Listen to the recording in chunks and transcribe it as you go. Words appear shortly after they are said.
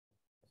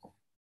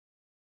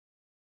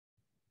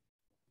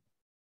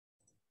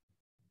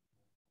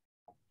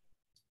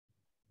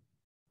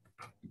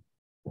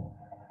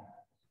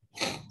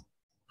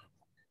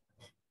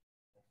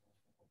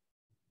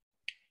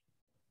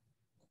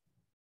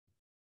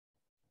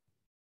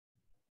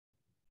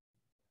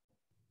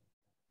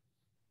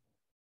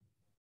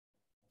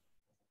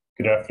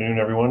Good afternoon,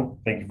 everyone.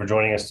 Thank you for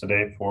joining us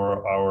today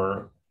for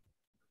our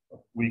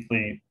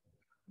weekly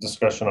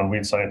discussion on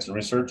weed science and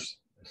research.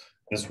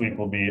 This week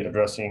we'll be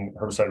addressing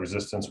herbicide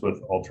resistance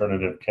with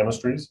alternative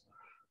chemistries.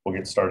 We'll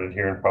get started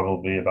here in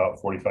probably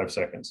about 45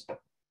 seconds.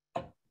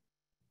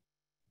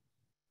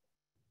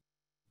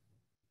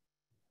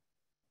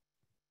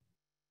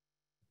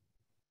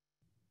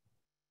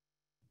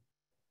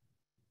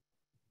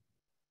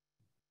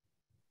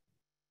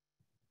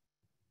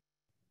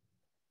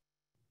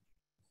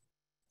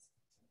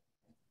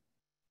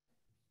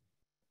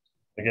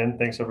 Again,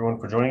 thanks everyone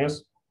for joining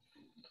us.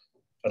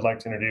 I'd like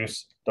to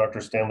introduce Dr.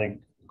 Stanley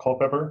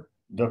Culpepper,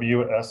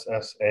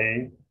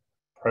 WSSA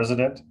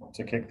President,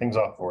 to kick things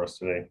off for us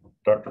today.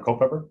 Dr.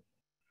 Culpepper.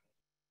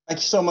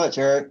 Thank you so much,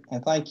 Eric,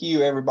 and thank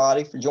you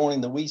everybody for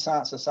joining the Weed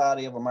Science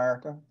Society of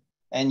America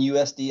and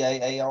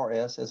USDA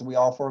ARS as we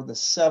offer the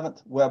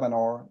 7th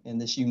webinar in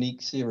this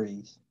unique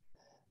series.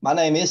 My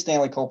name is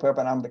Stanley Culpepper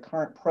and I'm the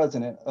current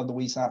president of the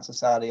Weed Science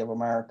Society of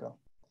America.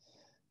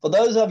 For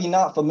those of you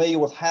not familiar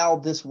with how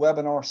this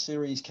webinar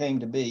series came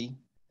to be,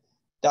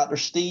 Dr.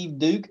 Steve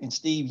Duke and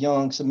Steve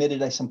Young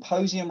submitted a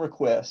symposium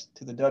request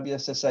to the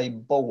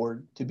WSSA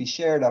board to be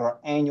shared at our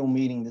annual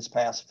meeting this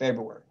past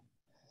February.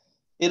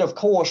 It, of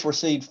course,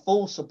 received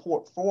full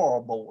support for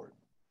our board.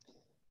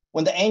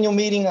 When the annual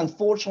meeting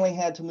unfortunately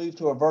had to move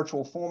to a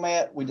virtual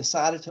format, we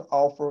decided to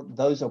offer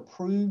those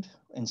approved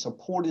and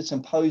supported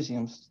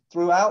symposiums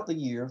throughout the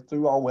year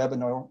through our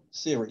webinar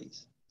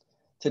series.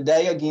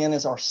 Today, again,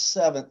 is our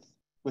 7th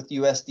with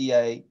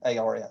USDA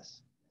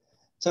ARS.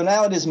 So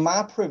now it is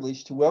my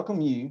privilege to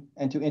welcome you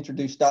and to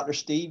introduce Dr.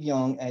 Steve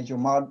Young as your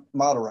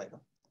moderator.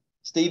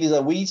 Steve is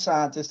a weed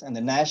scientist and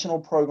the National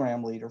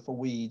Program Leader for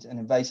Weeds and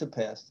Invasive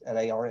Pests at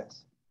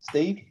ARS.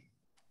 Steve?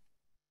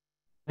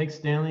 Thanks,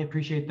 Stanley.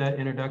 Appreciate that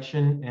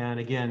introduction. And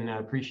again, I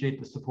appreciate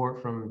the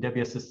support from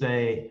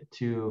WSSA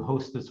to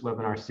host this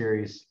webinar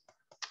series.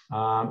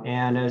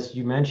 And as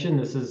you mentioned,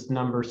 this is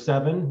number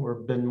 7.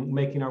 We've been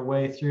making our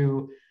way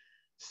through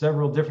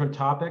several different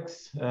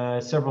topics,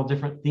 several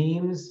different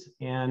themes.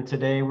 And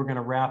today we're going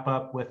to wrap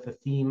up with the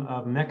theme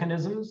of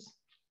mechanisms.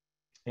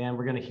 And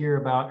we're going to hear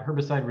about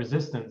herbicide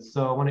resistance.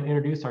 So I want to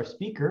introduce our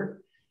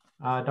speaker,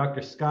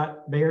 Dr.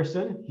 Scott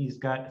Baerson. He's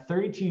got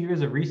 32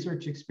 years of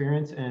research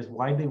experience and is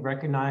widely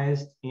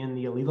recognized in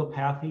the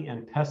allelopathy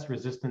and pest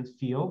resistance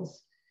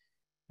fields.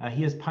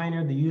 He has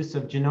pioneered the use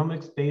of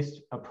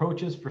genomics-based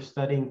approaches for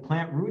studying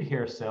plant root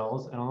hair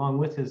cells, and along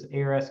with his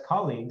ARS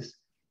colleagues,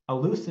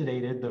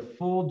 elucidated the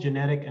full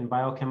genetic and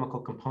biochemical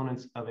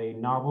components of a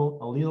novel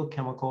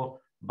allelochemical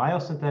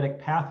biosynthetic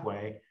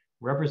pathway,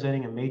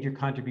 representing a major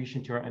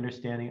contribution to our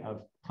understanding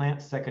of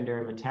plant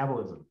secondary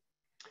metabolism.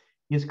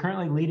 He is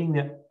currently leading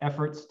the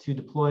efforts to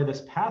deploy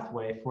this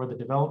pathway for the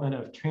development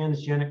of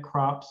transgenic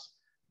crops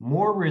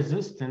more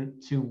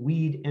resistant to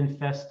weed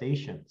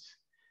infestations.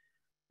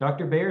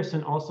 Dr.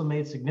 Baerson also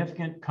made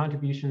significant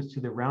contributions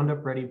to the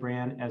Roundup Ready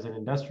brand as an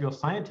industrial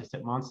scientist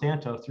at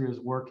Monsanto through his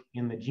work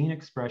in the gene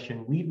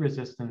expression, weed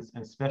resistance,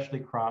 and specialty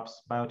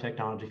crops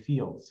biotechnology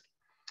fields.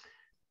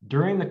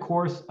 During the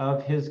course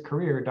of his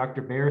career,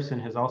 Dr.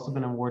 Baerson has also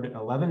been awarded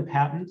 11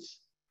 patents,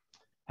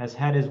 has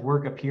had his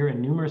work appear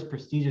in numerous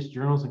prestigious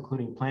journals,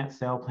 including Plant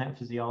Cell, Plant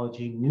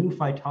Physiology, New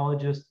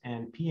Phytologist,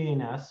 and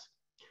PNS,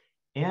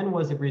 and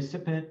was a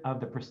recipient of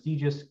the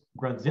prestigious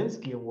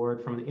Grodzinski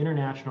Award from the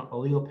International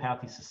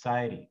Allelopathy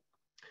Society.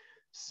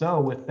 So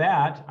with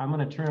that, I'm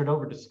going to turn it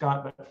over to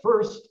Scott. But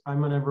first, I'm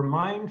going to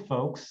remind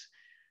folks,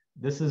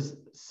 this is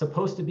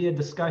supposed to be a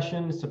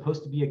discussion,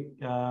 supposed to be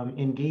an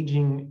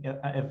engaging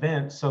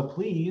event. So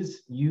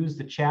please use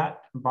the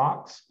chat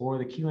box or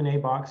the Q&A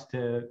box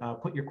to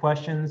put your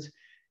questions,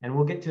 and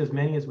we'll get to as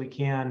many as we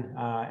can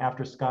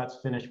after Scott's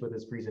finished with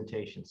his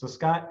presentation. So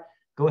Scott,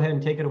 go ahead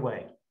and take it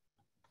away.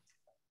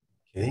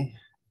 Okay.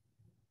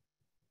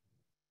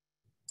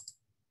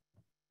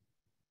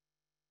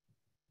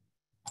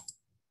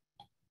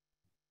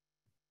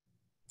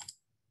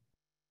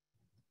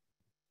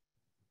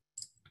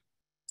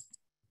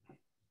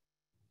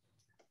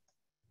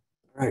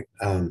 All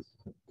right.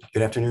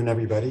 Good afternoon,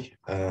 everybody.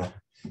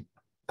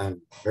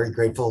 I'm very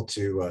grateful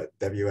to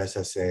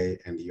WSSA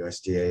and the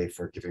USDA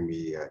for giving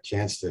me a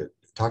chance to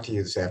talk to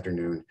you this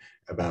afternoon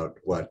about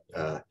what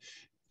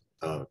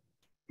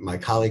my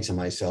colleagues and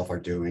myself are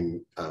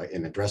doing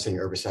in addressing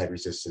herbicide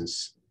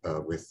resistance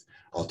with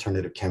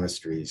alternative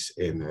chemistries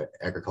in the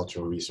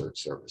Agricultural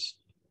Research Service.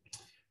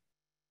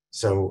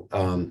 So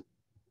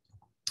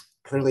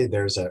clearly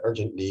there's an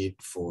urgent need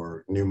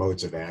for new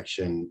modes of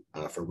action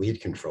for weed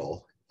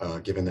control,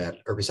 given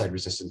that herbicide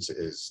resistance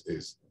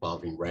is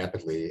evolving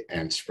rapidly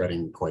and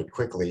spreading quite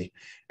quickly.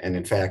 And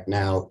in fact,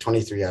 now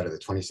 23 out of the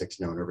 26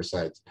 known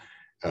herbicide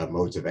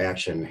modes of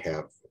action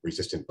have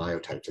resistant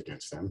biotypes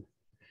against them.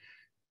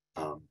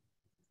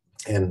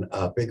 And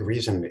a big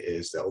reason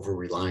is the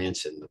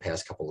over-reliance in the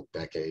past couple of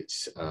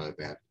decades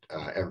that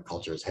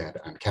agriculture has had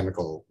on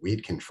chemical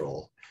weed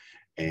control.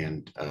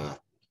 And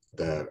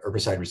the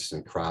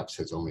herbicide-resistant crops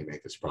has only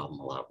made this problem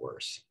a lot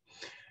worse.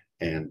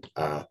 And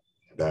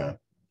the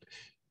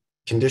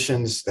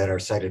conditions that are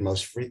cited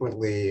most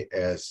frequently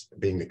as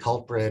being the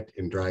culprit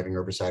in driving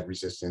herbicide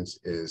resistance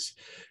is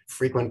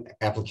frequent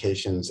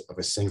applications of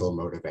a single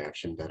mode of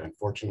action that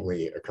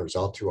unfortunately occurs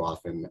all too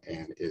often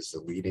and is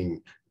the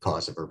leading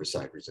cause of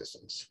herbicide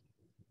resistance.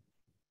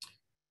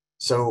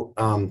 So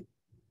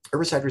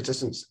herbicide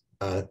resistance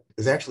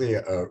is actually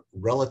a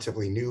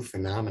relatively new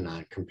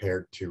phenomenon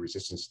compared to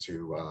resistance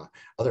to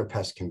other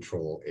pest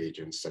control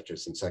agents such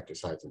as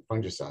insecticides and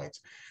fungicides,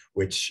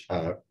 which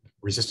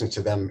resistance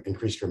to them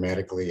increased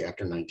dramatically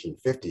after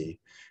 1950.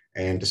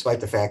 And despite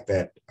the fact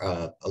that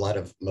a lot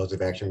of modes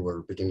of action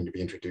were beginning to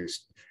be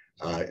introduced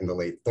in the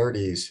late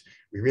 30s,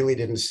 we really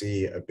didn't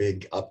see a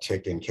big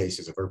uptick in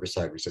cases of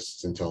herbicide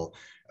resistance until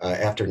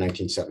after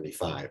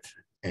 1975.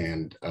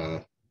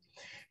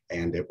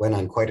 And it went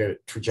on quite a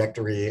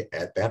trajectory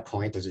at that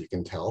point, as you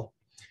can tell,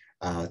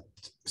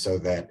 so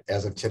that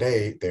as of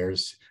today,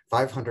 there's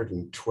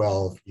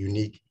 512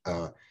 unique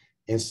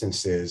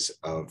instances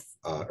of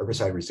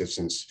herbicide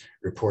resistance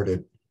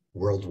reported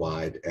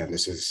worldwide, and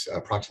this is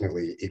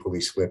approximately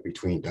equally split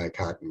between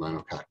dicot and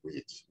monocot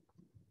weeds.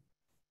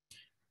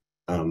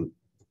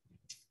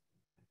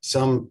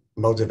 Some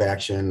modes of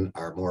action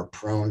are more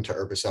prone to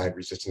herbicide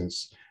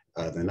resistance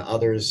than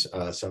others,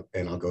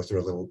 and I'll go through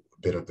a little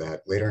bit of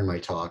that later in my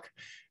talk.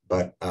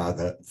 But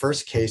the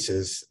first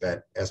cases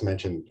that, as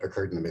mentioned,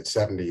 occurred in the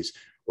mid-70s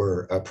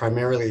were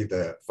primarily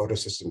the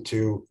photosystem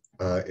 2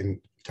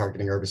 in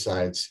targeting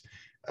herbicides,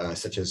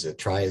 such as the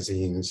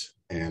triazines,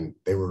 and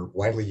they were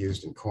widely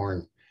used in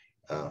corn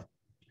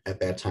at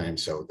that time.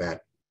 So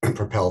that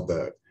propelled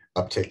the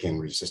uptick in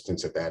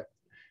resistance of that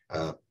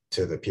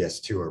to the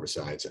PS2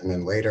 herbicides. And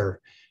then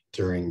later,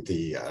 during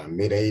the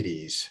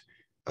mid-80s,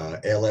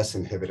 ALS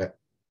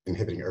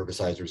inhibiting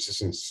herbicides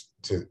resistance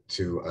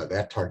to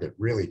that target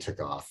really took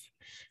off,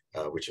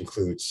 which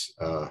includes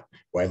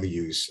widely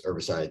used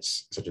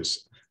herbicides such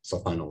as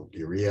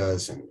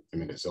sulfonylureas and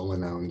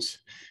imidazolinones.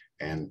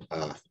 And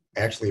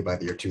actually, by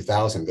the year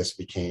 2000, this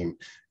became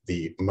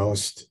the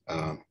most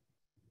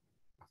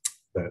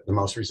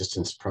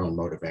resistance-prone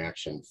mode of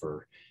action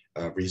for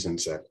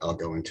reasons that I'll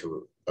go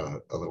into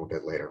a little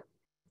bit later.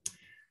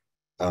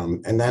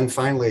 And then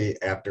finally,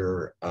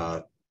 after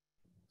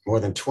more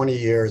than 20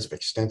 years of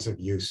extensive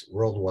use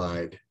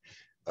worldwide,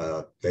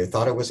 they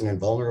thought it was an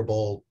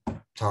invulnerable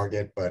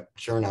target, but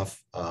sure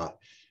enough,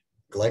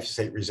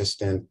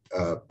 glyphosate-resistant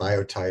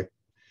biotype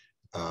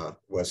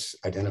was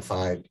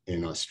identified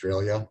in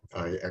Australia.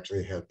 I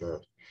actually had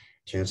the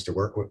chance to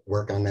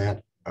work on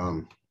that,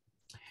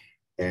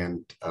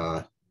 and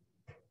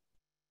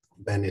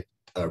then it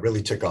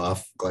really took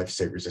off,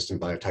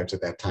 glyphosate-resistant biotypes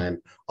at that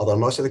time, although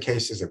most of the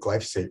cases of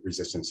glyphosate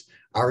resistance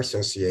are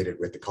associated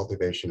with the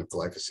cultivation of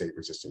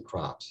glyphosate-resistant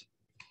crops.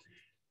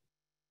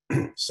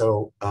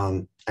 So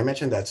I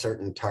mentioned that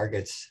certain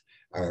targets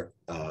are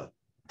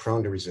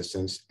prone to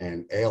resistance,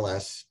 and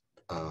ALS,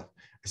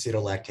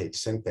 acetolactate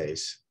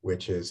synthase,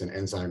 which is an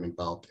enzyme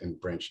involved in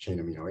branched chain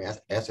amino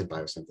acid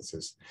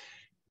biosynthesis,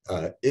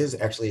 is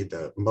actually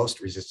the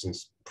most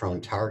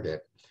resistance-prone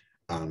target.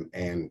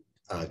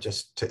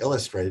 Just to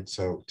illustrate,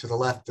 so to the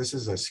left, this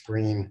is a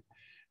screen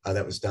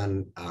that was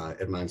done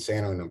at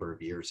Monsanto a number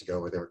of years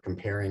ago, where they're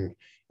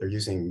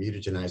using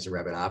mutagenized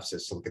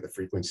Arabidopsis to look at the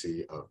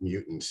frequency of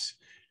mutants.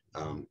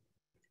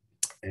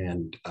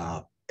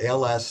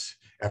 ALS,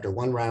 after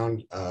one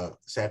round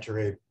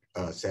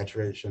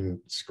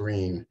saturation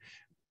screen,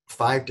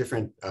 5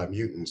 different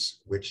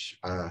mutants, which,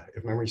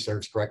 if memory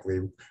serves correctly,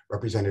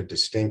 represented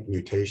distinct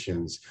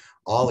mutations,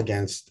 all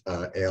against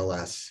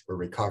ALS, were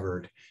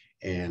recovered.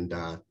 And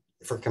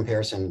for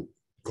comparison,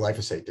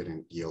 glyphosate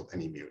didn't yield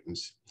any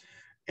mutants.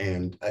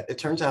 And it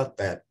turns out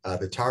that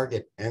the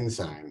target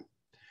enzyme,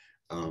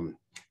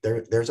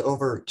 there's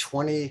over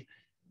 20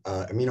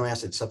 amino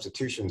acid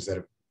substitutions that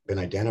have been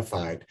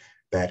identified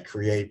that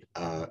create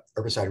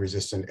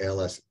herbicide-resistant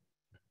ALS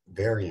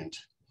variant.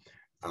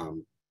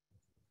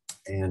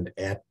 And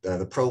at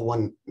the Pro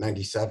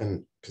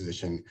 197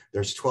 position,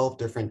 there's 12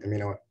 different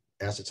amino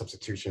acid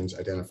substitutions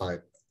identified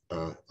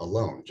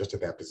alone, just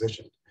at that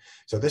position.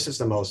 So this is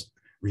the most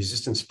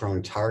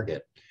resistance-prone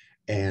target.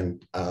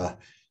 And an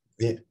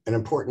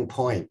important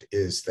point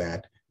is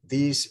that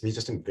these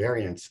resistant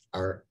variants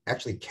are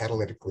actually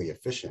catalytically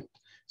efficient.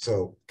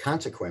 So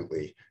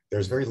consequently,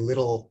 there's very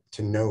little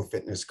to no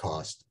fitness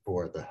cost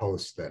for the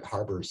host that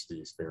harbors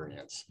these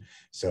variants.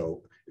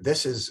 So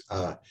this is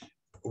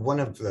one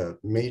of the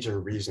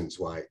major reasons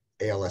why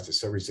ALS is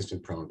so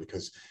resistant prone,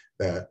 because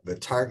the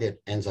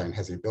target enzyme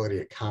has the ability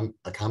to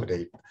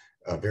accommodate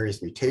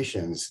various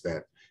mutations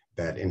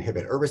that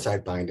inhibit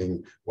herbicide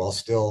binding while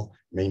still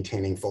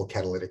maintaining full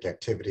catalytic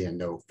activity and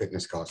no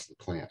fitness cost to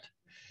the plant.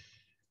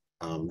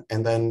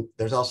 And then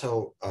there's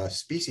also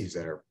species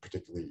that are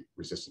particularly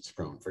resistance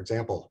prone. For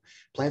example,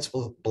 plants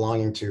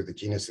belonging to the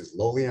genuses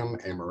Lolium,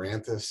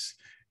 Amaranthus,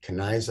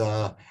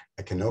 Caniza,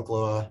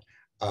 Echinoclea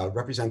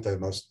represent the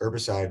most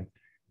herbicide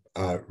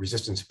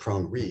resistance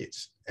prone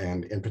reeds.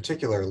 And in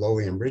particular,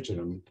 Lolium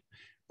rigidum,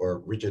 or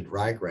rigid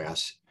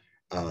ryegrass,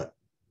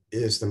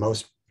 is the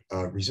most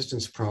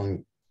resistance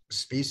prone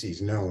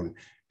species known,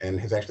 and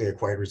has actually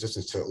acquired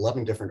resistance to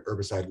 11 different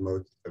herbicide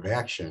modes of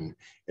action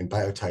in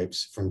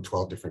biotypes from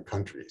 12 different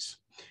countries.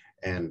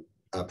 And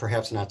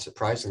perhaps not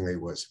surprisingly,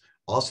 was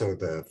also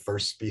the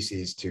first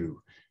species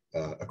to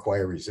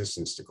acquire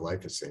resistance to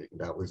glyphosate. And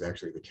that was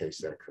actually the case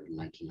that occurred in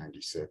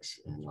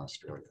 1996 in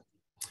Australia.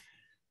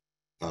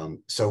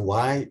 So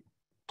why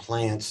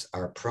plants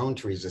are prone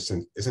to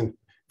resistance isn't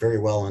very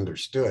well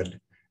understood.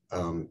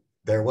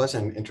 There was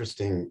an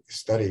interesting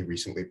study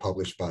recently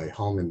published by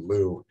Home and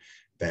Liu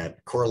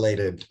that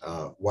correlated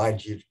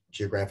wide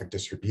geographic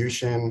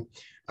distribution,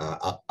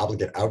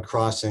 obligate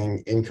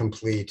outcrossing,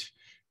 incomplete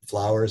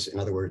flowers, in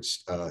other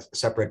words,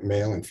 separate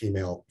male and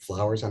female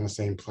flowers on the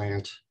same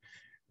plant,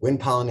 wind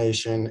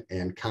pollination,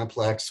 and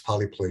complex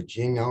polyploid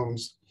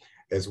genomes,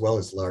 as well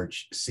as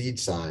large seed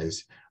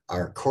size,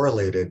 are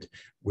correlated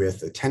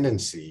with a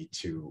tendency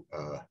to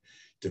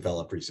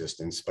develop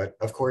resistance. But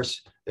of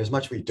course, there's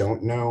much we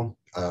don't know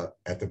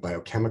at the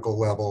biochemical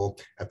level,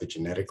 at the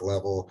genetic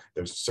level.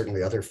 There's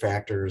certainly other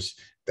factors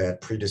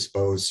that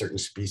predispose certain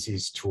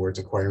species towards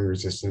acquiring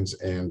resistance,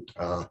 and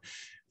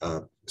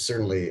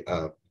certainly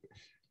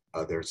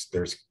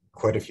there's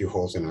quite a few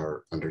holes in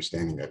our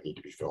understanding that need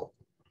to be filled.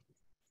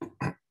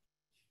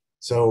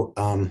 So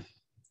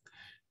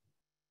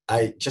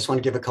I just want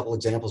to give a couple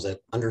examples that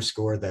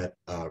underscore that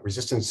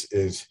resistance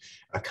is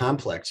a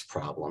complex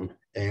problem,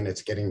 and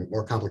it's getting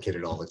more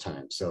complicated all the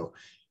time. So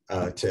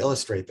to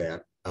illustrate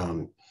that,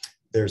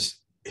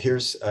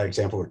 here's an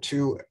example where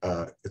two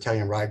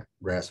Italian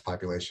ryegrass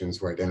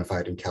populations were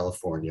identified in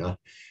California,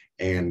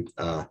 and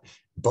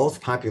both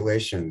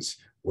populations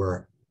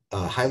were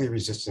highly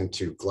resistant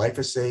to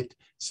glyphosate,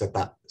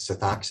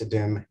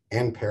 sethoxydim,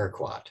 and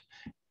paraquat.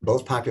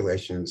 Both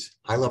populations,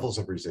 high levels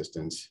of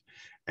resistance.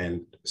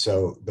 And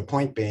so the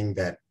point being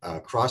that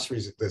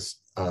this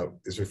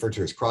is referred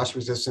to as cross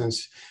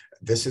resistance.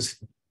 This is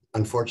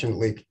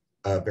unfortunately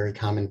very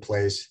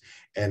commonplace,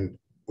 and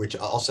which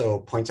also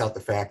points out the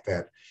fact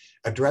that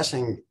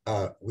addressing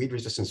weed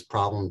resistance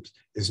problems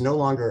is no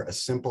longer a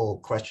simple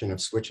question of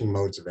switching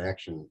modes of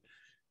action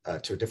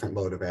to a different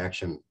mode of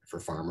action for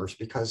farmers,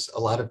 because a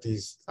lot of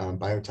these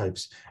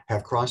biotypes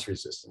have cross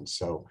resistance.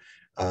 So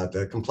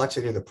the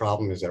complexity of the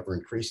problem is ever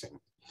increasing.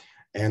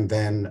 And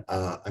then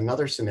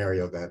another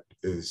scenario that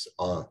is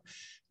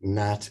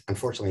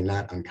unfortunately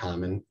not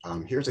uncommon.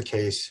 Here's a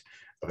case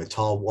of a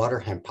tall water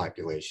hemp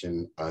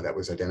population that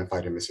was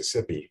identified in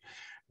Mississippi.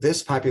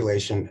 This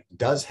population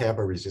does have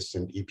a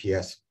resistant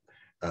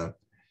EPSP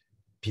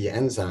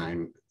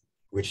enzyme,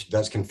 which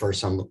does confer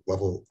some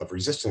level of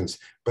resistance.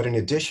 But in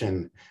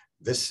addition,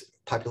 this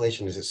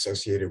population is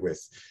associated with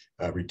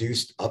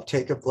reduced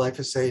uptake of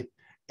glyphosate.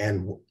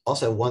 And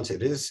also, once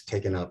it is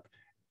taken up,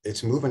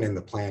 its movement in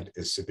the plant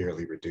is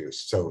severely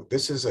reduced. So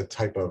this is a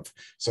type of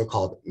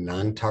so-called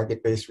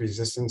non-target based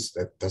resistance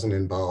that doesn't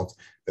involve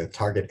the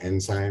target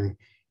enzyme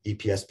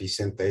EPSP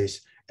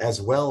synthase,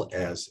 as well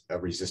as a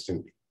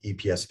resistant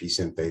EPSP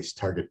synthase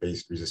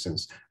target-based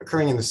resistance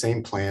occurring in the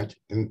same plant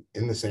in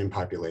the same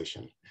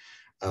population.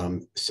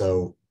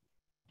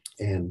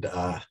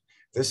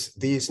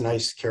 These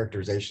nice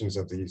characterizations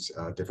of these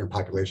different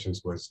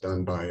populations was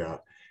done by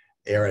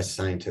ARS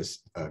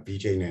scientist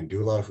Vijay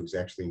Nandula, who's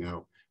actually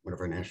now one of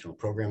our national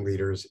program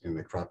leaders in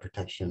the crop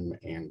protection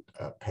and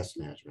pest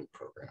management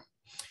program.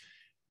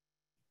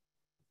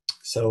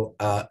 So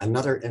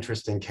another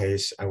interesting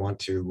case I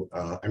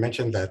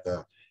mentioned that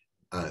the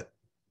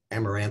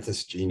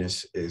Amaranthus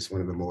genus is one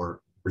of the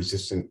more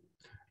resistant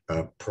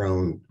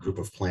prone group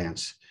of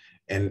plants.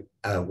 And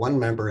one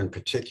member in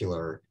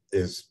particular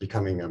is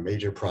becoming a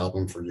major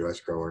problem for US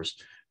growers,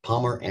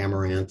 Palmer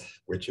amaranth,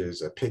 which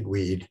is a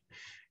pigweed.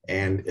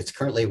 And it's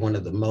currently one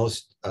of the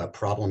most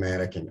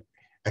problematic and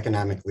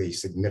economically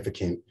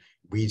significant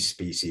weed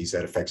species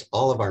that affects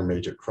all of our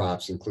major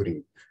crops,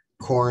 including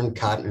corn,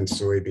 cotton, and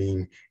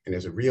soybean, and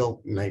is a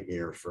real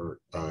nightmare for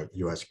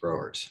US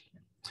growers.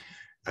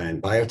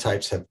 And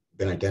biotypes have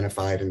been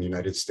identified in the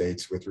United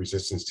States with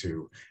resistance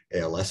to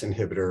ALS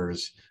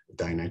inhibitors,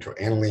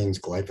 dinitroanilines,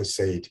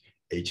 glyphosate,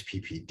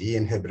 HPPD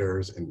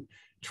inhibitors, and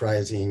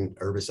triazine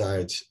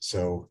herbicides.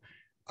 So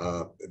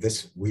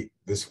this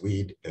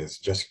weed has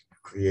just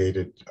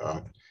created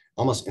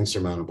almost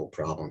insurmountable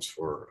problems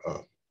for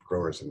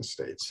growers in the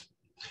States.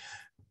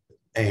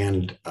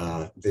 And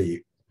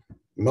the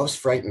most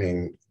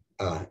frightening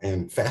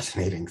and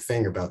fascinating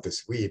thing about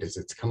this weed is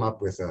it's come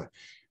up with a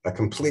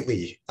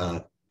completely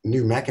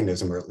new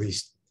mechanism, or at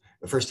least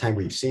the first time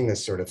we've seen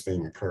this sort of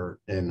thing occur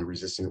in a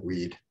resistant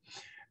weed.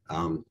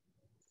 And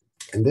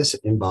this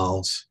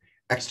involves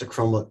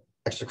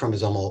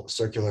extrachromosomal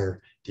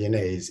circular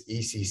DNAs,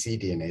 ECC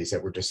DNAs,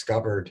 that were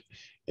discovered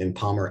in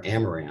Palmer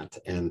amaranth.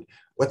 And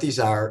what these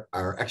are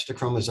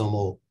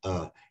extrachromosomal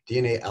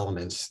DNA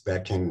elements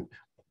that can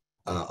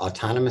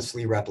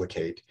autonomously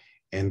replicate,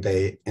 and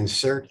they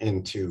insert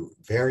into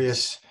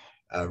various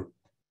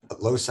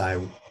loci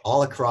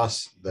all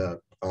across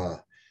the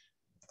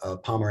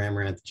Palmer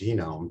amaranth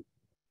genome,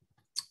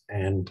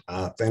 and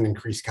then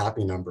increase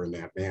copy number in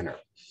that manner.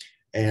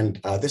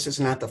 And this is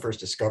not the first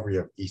discovery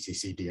of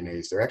ECC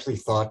DNAs. They're actually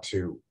thought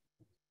to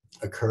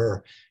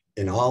occur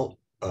in all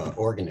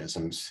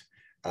organisms.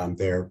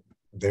 Their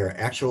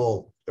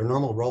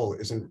normal role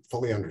isn't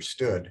fully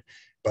understood,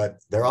 but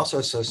they're also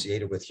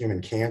associated with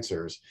human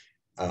cancers,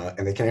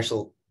 and they can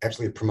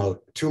actually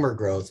promote tumor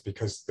growth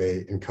because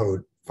they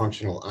encode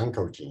functional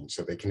oncogenes,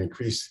 so they can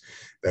increase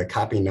the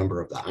copy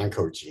number of the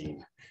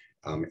oncogene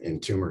in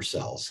tumor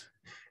cells.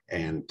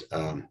 And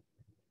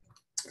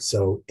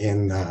so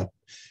in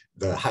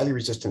the highly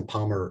resistant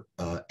Palmer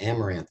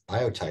amaranth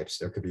biotypes,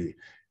 there could be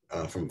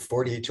from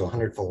 40 to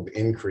 100-fold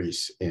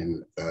increase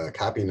in the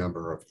copy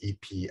number of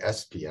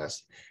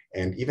EPSPS.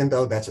 And even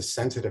though that's a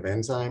sensitive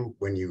enzyme,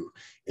 when you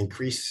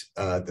increase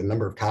the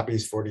number of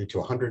copies 40 to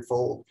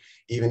 100-fold,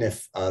 even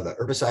if the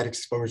herbicide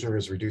exposure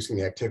is reducing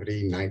the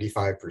activity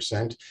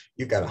 95%,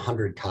 you've got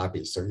 100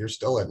 copies. So you're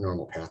still at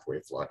normal pathway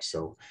flux.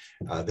 So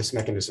this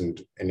mechanism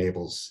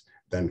enables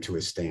them to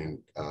withstand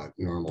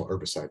normal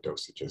herbicide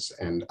dosages.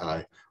 And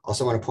I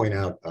also want to point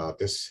out a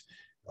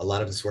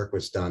lot of this work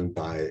was done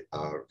by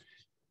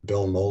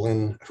Bill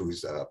Mullen,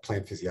 who's a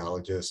plant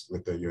physiologist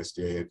with the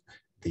USDA,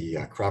 the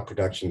Crop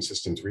Production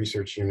Systems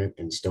Research Unit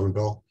in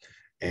Stoneville.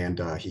 And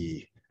I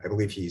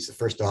believe he's the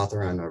first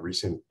author on a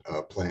recent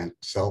plant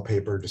cell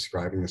paper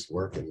describing this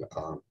work. And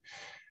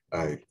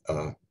I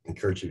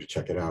encourage you to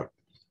check it out.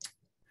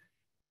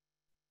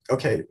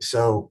 Okay,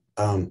 so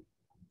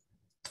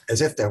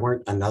as if there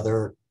weren't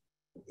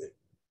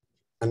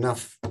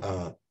enough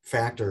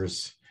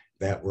factors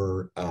that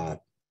were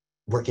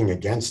working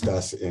against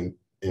us in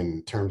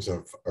terms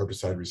of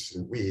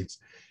herbicide-resistant weeds,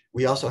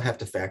 we also have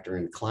to factor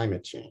in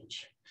climate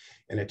change.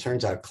 And it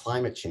turns out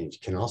climate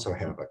change can also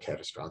have a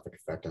catastrophic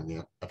effect on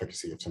the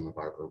efficacy of some of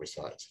our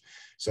herbicides.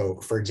 So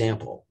for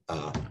example,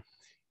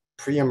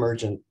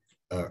 pre-emergent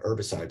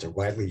herbicides are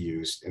widely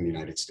used in the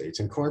United States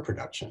in corn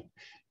production,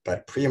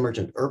 but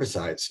pre-emergent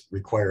herbicides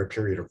require a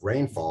period of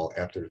rainfall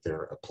after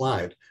they're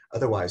applied,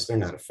 otherwise they're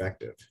not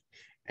effective.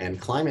 And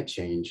climate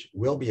change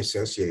will be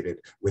associated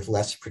with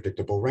less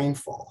predictable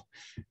rainfall.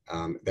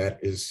 That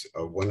is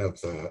one of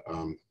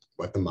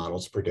what the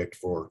models predict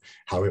for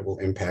how it will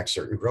impact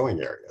certain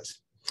growing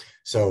areas.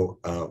 So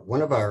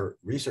one of our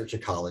research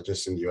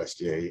ecologists in the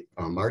USDA,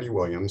 Marty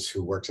Williams,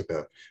 who works at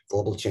the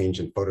Global Change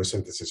and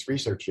Photosynthesis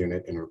Research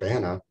Unit in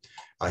Urbana,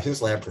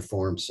 his lab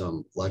performed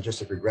some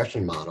logistic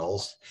regression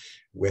models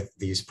with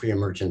these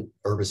pre-emergent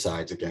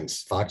herbicides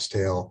against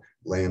foxtail,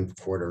 lamb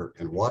quarter,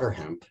 and water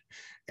hemp,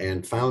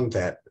 and found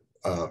that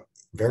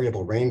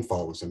variable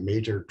rainfall was a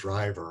major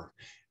driver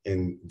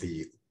in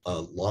the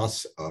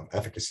loss of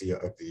efficacy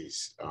of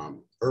these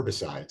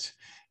herbicides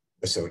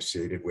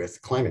associated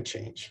with climate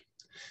change.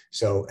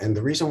 So, and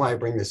the reason why I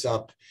bring this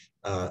up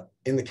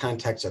in the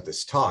context of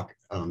this talk,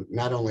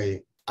 not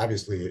only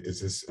obviously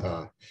is this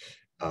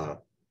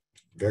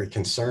very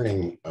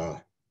concerning,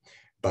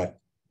 but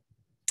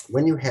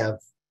when you have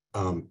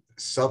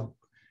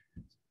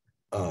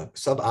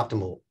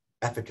suboptimal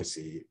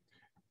efficacy,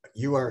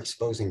 you are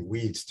exposing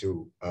weeds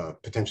to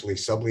potentially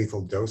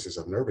sublethal doses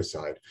of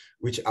herbicide,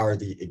 which are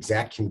the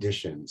exact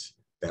conditions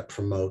that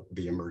promote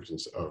the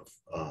emergence of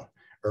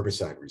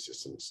herbicide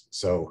resistance.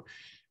 So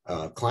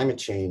climate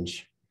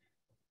change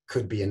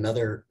could be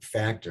another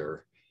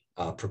factor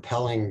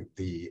propelling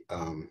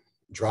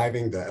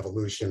driving the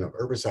evolution of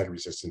herbicide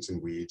resistance in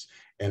weeds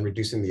and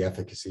reducing the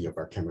efficacy of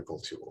our chemical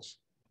tools.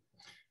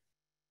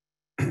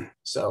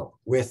 So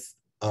with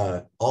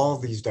all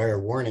these dire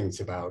warnings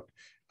about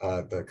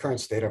the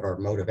current state of our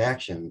mode of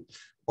action,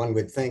 one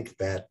would think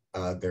that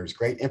there's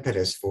great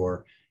impetus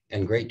for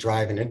and great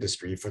drive in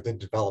industry for the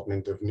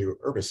development of new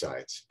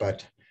herbicides.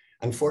 But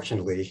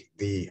unfortunately,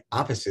 the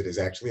opposite is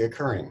actually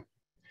occurring.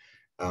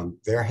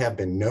 There have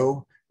been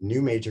no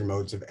new major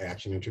modes of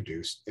action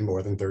introduced in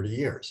more than 30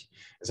 years.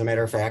 As a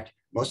matter of fact,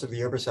 most of the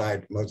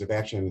herbicide modes of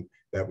action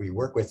that we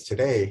work with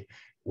today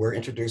were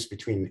introduced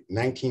between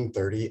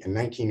 1930 and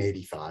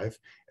 1985,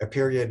 a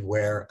period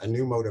where a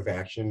new mode of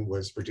action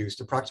was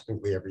produced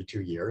approximately every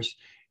 2 years.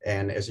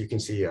 And as you can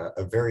see, a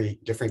very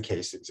different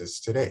case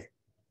exists today.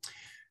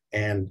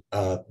 And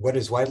what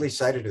is widely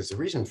cited as the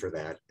reason for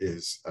that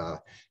is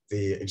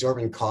the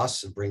exorbitant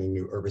costs of bringing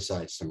new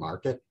herbicides to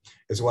market,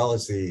 as well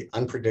as the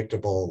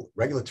unpredictable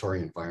regulatory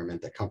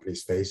environment that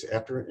companies face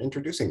after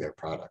introducing their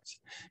products.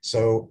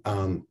 So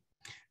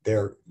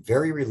they're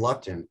very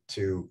reluctant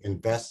to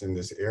invest in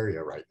this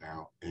area right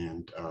now,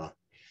 and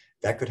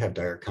that could have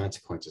dire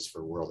consequences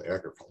for world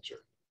agriculture.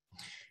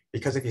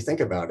 Because if you think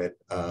about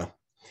it,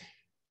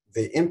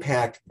 the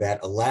impact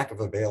that a lack of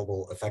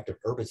available effective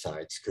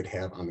herbicides could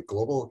have on the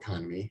global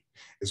economy,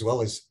 as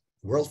well as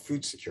world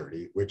food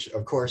security, which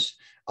of course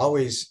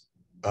always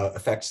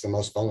affects the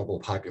most vulnerable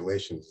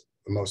populations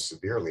the most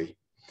severely.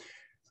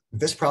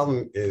 This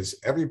problem is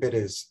every bit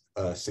as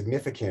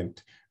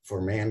significant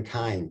for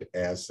mankind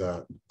as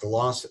the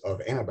loss of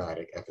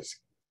antibiotic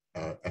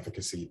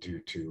efficacy due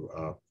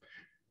to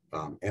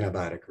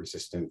antibiotic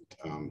resistant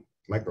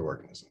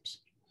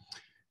microorganisms.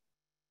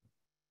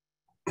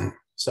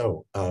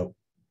 So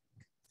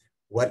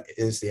what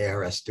is the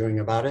ARS doing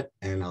about it?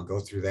 And I'll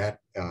go through that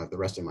the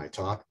rest of my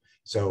talk.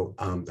 So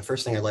the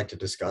first thing I'd like to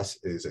discuss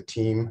is a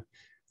team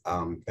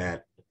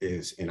that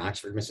is in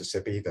Oxford,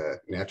 Mississippi, the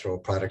Natural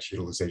Products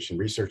Utilization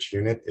Research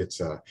Unit. It's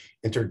an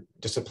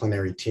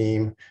interdisciplinary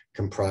team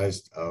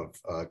comprised of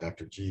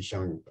Dr.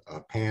 Ji-Xiong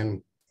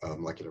Pan, a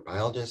molecular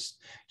biologist,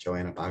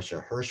 Joanna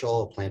Basha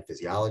Herschel, a plant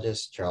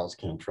physiologist, Charles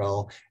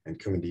Cantrell, and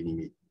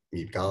Kumandini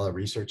Meadgala,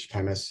 research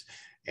chemists.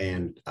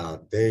 And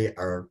they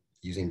are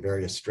using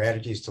various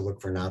strategies to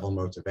look for novel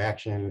modes of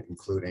action,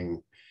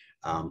 including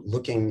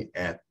looking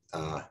at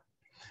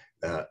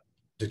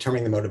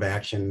determining the mode of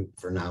action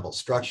for novel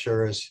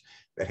structures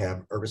that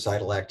have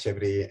herbicidal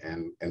activity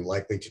and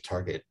likely to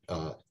target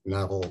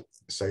novel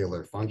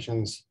cellular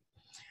functions.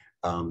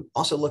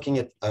 Also looking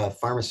at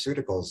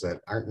pharmaceuticals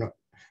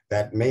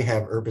that may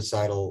have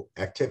herbicidal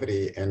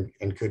activity and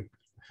could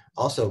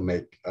also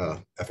make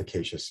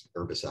efficacious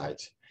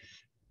herbicides.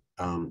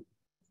 And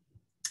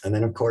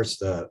then of course,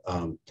 the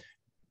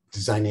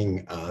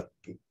designing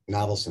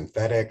novel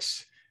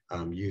synthetics,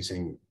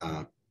 using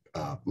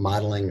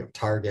modeling of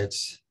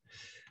targets,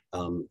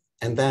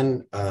 and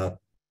then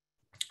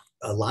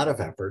a lot of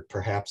effort,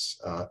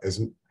 perhaps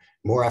is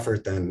more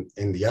effort than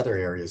in the other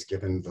areas,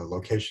 given the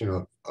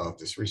location of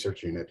this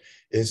research unit,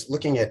 is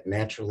looking at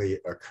naturally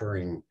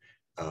occurring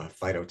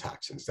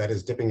phytotoxins. That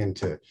is, dipping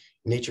into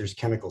nature's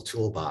chemical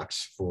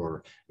toolbox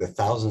for the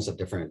thousands of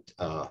different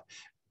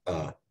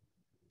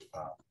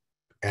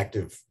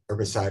active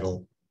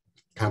herbicidal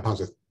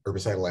compounds with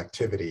herbicidal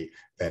activity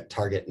that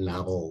target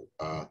novel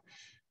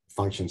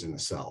functions in the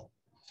cell.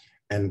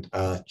 And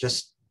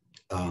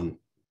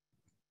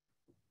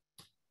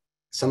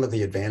some of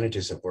the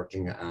advantages of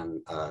working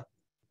on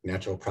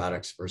natural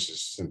products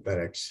versus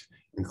synthetics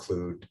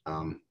include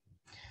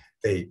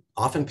they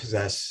often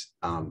possess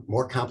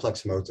more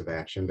complex modes of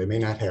action. They may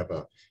not have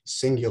a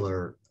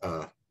single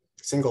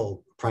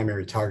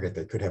primary target.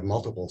 They could have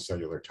multiple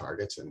cellular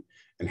targets and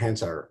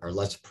hence are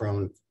less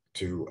prone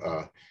to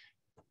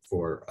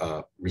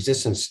for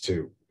resistance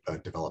to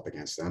develop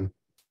against them.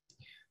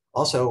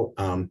 Also,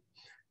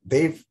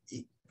 they've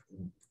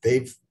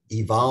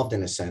evolved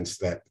in a sense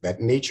that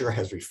nature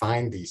has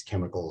refined these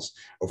chemicals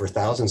over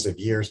thousands of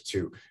years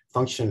to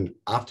function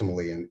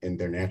optimally in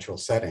their natural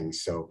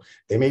settings. So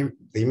they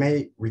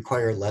may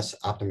require less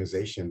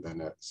optimization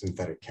than a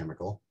synthetic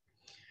chemical.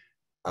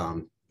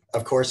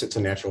 Of course, it's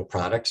a natural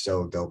product,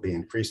 so there'll be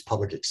increased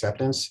public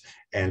acceptance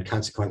and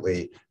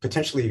consequently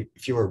potentially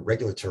fewer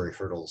regulatory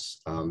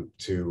hurdles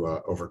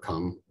to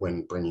overcome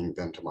when bringing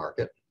them to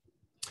market.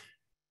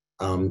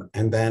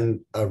 And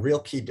then a real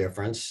key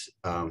difference,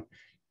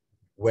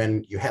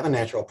 when you have a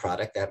natural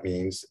product, that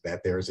means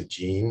that there's a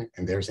gene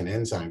and there's an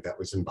enzyme that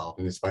was involved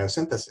in its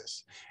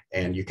biosynthesis.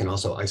 And you can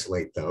also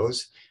isolate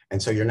those.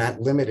 And so you're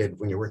not limited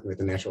when you're working with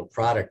a natural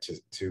product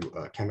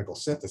to chemical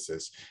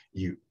synthesis.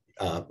 You,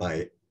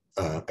 by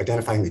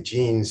identifying the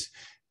genes,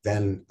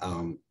 then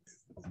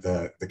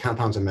the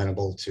compound's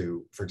amenable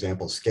to, for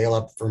example,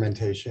 scale-up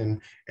fermentation.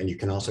 And you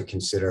can also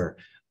consider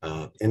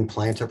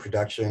in-planter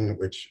production,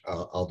 which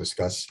I'll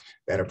discuss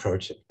that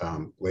approach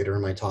later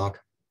in my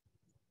talk.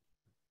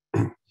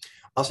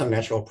 Also,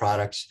 natural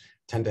products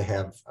tend to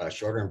have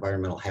shorter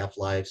environmental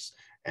half-lives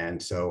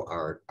and so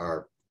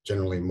are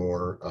generally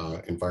more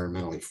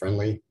environmentally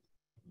friendly.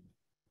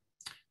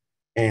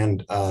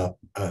 And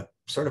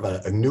sort of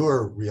a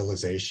newer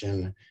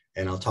realization,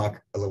 and I'll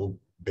talk a little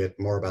bit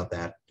more about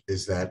that,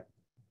 is that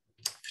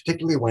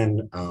particularly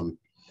when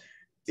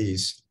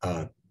these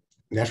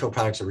natural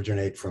products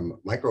originate from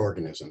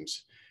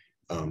microorganisms,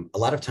 a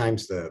lot of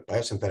times the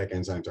biosynthetic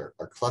enzymes are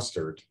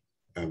clustered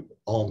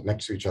all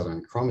next to each other in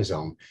the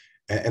chromosome,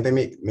 and they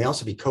may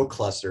also be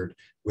co-clustered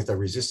with a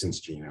resistance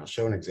gene. I'll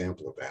show an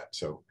example of that.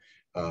 So,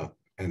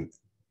 and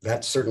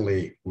that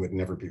certainly would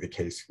never be the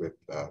case with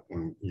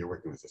when you're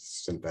working with a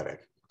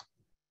synthetic.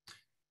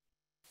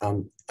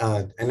 And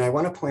I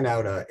want to point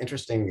out an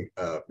interesting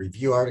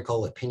review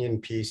article,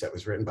 opinion piece that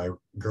was written by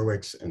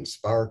Gerwicks and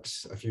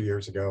Sparks a few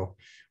years ago,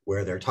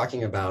 where they're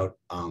talking about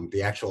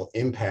the actual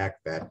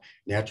impact that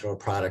natural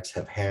products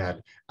have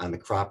had on the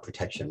crop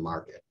protection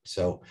market.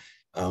 So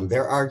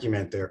their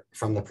argument there,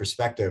 from the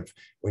perspective,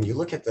 when you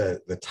look at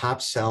the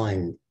top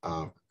selling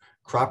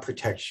crop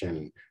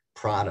protection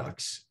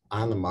products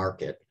on the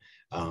market,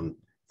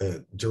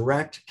 the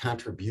direct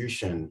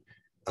contribution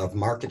of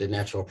marketed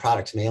natural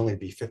products may only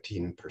be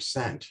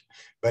 15%.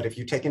 But if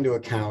you take into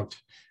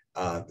account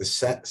the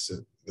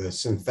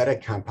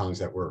synthetic compounds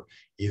that were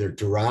either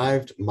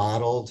derived,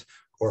 modeled,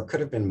 or could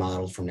have been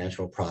modeled from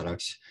natural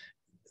products,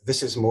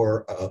 this is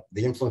more,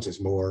 the influence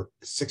is more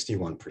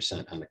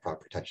 61% on the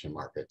crop protection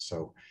market.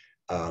 So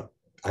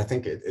I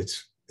think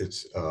it's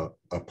a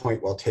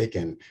point well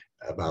taken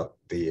about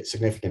the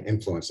significant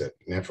influence that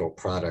natural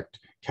product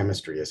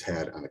chemistry has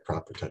had on the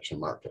crop protection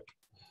market.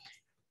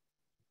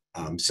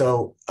 I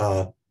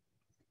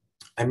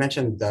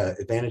mentioned the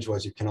advantage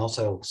was you can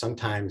also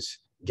sometimes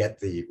get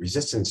the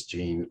resistance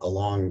gene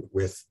along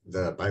with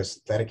the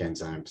biosynthetic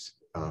enzymes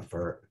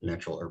for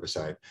natural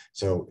herbicide.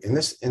 So in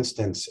this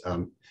instance,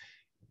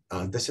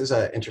 this is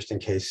an interesting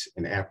case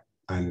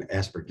on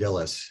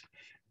Aspergillus,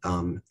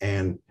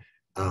 and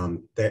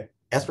that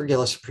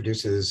Aspergillus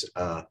produces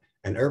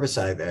an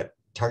herbicide that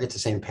targets the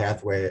same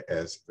pathway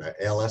as the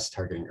ALS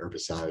targeting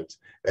herbicides,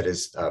 that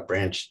is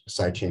branch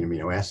side chain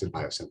amino acid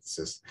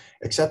biosynthesis,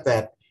 except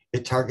that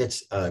it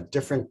targets a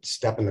different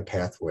step in the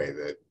pathway,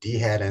 the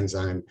DHAD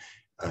enzyme,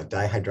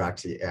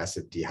 dihydroxy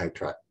acid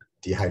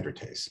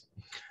dehydratase.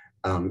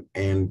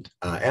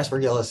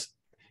 Aspergillus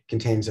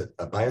contains a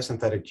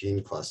biosynthetic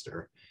gene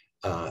cluster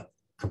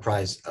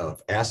comprised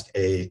of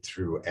AST-A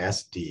through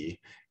AST-D,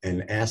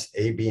 and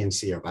AST-A, B, and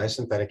C are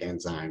biosynthetic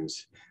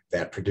enzymes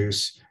that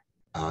produce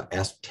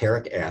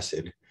aspartic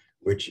acid,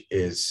 which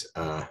is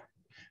a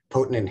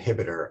potent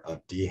inhibitor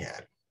of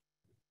DHAD.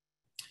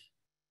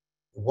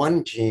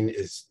 One gene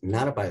is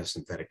not a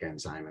biosynthetic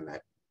enzyme in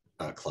that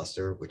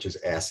cluster, which is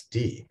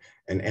AST-D,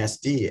 and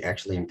AST-D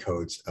actually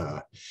encodes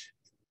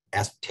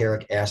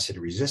aspartic acid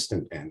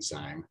resistant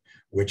enzyme,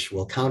 which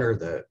will counter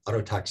the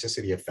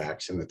ototoxicity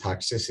effects and the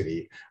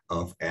toxicity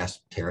of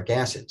aspartic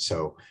acid.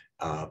 So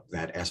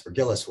that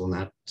Aspergillus will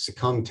not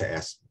succumb to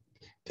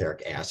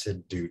aspartic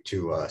acid due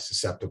to a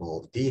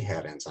susceptible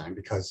DHAD enzyme,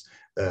 because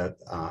the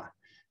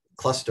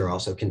cluster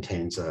also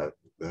contains the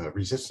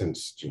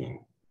resistance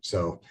gene.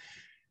 So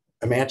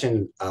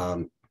imagine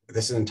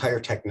this is an entire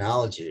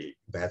technology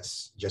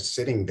that's just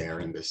sitting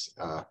there in this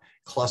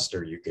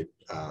cluster. You could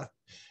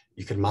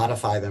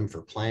modify them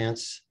for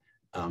plants,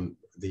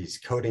 these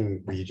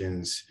coding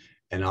regions,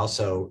 and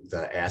also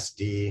the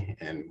ASD,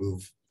 and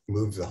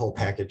move the whole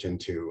package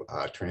into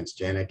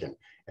transgenic, and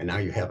now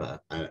you have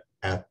a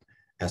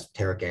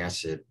aspartic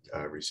acid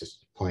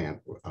resistant plant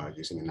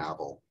using a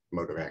novel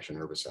mode of action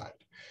herbicide.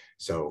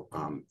 So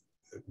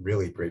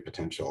really great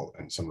potential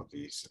in some of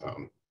these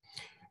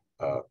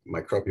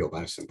microbial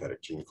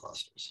biosynthetic gene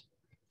clusters.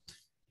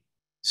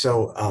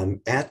 So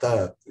at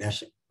the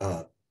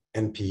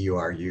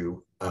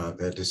NPURU,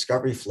 the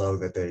discovery flow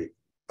that they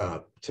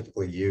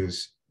typically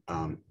use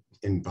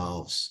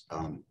involves,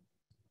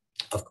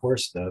 of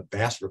course, the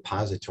vast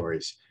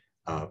repositories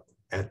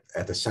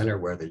at the center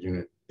where the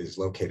unit is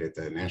located,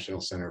 the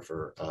National Center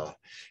for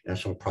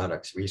National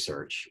Products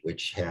Research,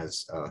 which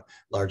has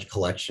large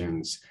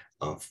collections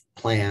of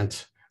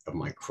plant, of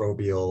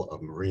microbial,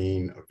 of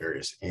marine, of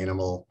various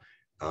animal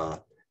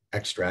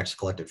extracts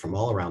collected from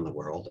all around the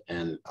world.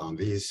 And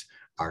these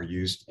are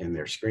used in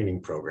their screening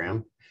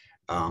program.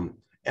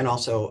 And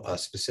also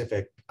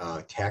specific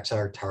taxa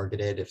are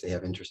targeted if they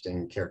have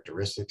interesting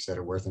characteristics that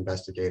are worth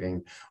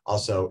investigating.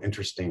 Also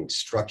interesting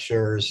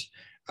structures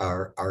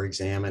are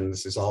examined.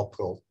 This is all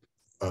put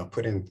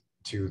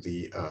into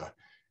the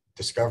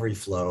discovery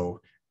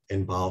flow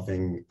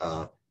involving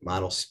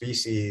model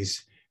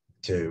species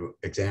to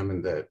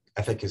examine the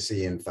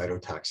efficacy and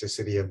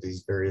phytotoxicity of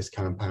these various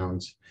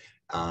compounds.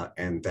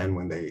 And then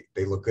when they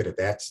look good at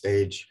that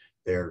stage,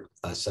 they're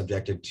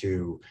subjected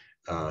to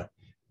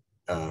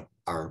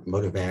our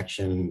mode of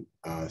action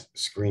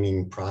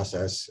screening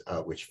process,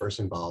 which first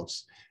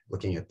involves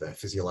looking at the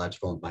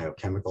physiological and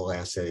biochemical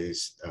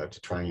assays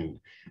to try and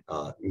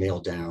nail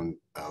down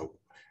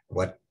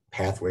what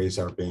pathways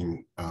are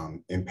being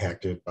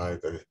impacted by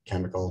the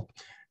chemical.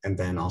 And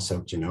then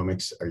also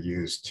genomics are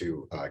used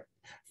to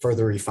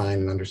further refine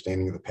an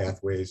understanding of the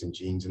pathways and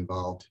genes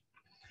involved.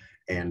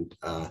 And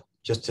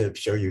just to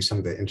show you some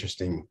of the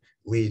interesting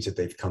leads that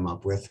they've come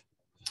up with.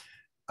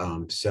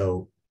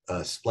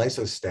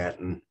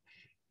 Splisostatin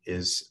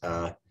is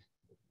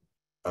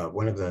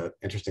one of the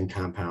interesting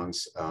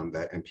compounds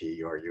that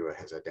NPURU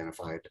has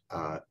identified,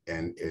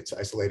 and it's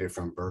isolated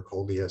from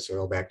Burkholdia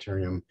soil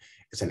bacterium.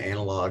 It's an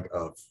analog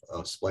of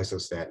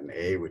splisostatin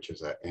A, which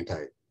is an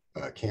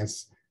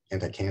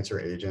anti-cancer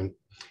agent,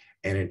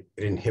 and it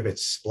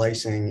inhibits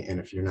splicing. And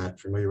if you're not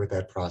familiar with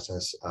that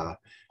process,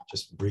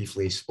 just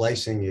briefly,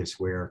 splicing is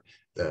where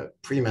the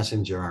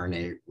pre-messenger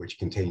RNA, which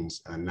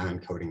contains a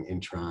non-coding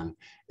intron,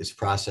 is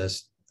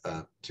processed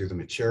to the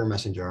mature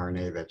messenger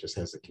RNA that just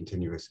has a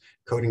continuous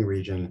coding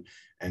region.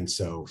 And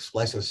so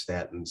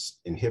splisostatins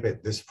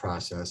inhibit this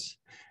process,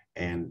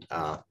 and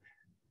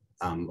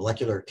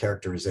molecular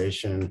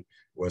characterization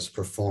was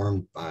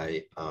performed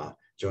by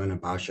Joanna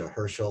Basha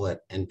Herschel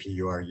at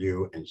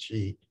NPURU, and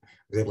she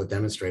was able to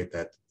demonstrate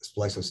that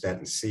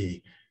splisostatin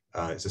C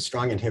is a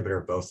strong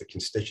inhibitor of both the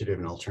constitutive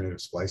and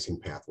alternative splicing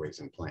pathways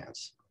in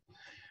plants.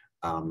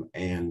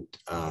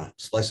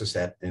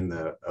 Splisostatin in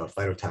the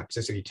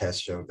phytotoxicity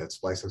test showed that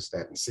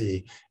splisostatin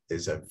C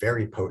is a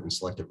very potent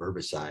selective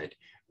herbicide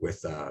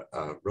with a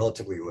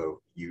relatively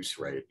low use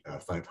rate,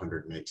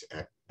 500 mg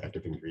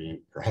active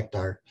ingredient per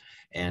hectare.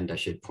 And I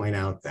should point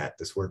out that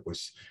this work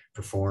was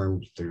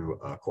performed through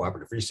a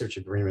cooperative research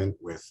agreement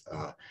with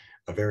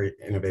a very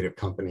innovative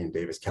company in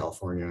Davis,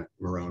 California,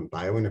 Marone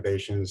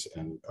Bioinnovations,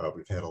 and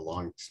we've had a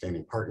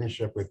long-standing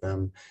partnership with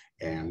them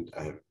and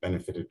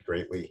benefited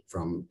greatly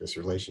from this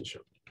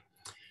relationship.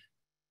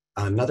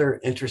 Another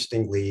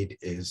interesting lead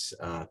is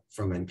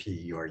from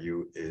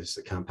NPURU is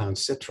the compound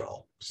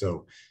citral.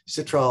 So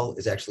citral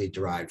is actually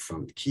derived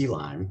from key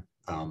lime,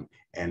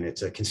 and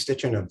it's a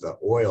constituent of the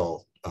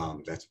oil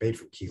that's made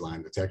from key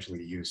lime that's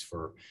actually used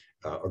for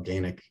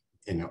organic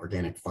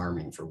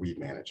farming for weed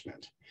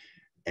management.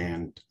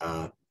 And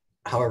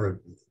however,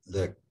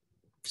 the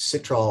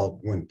citral,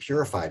 when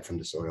purified from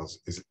the soils,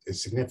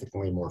 is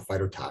significantly more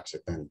phytotoxic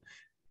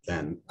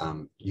than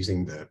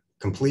using the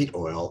complete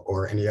oil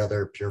or any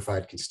other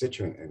purified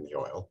constituent in the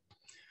oil.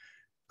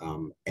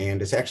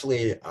 And it's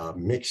actually a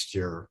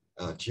mixture,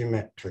 a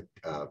geometric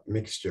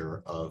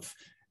mixture of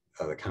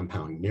the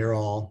compound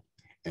nerol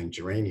and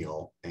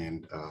geraniol,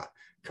 and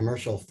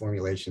commercial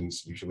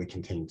formulations usually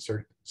contain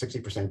 60%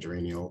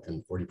 geraniol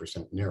and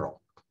 40% nerol.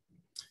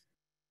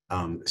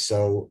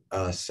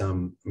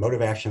 Some mode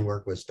of action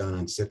work was done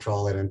on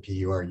citral at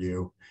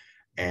NPURU,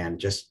 and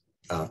just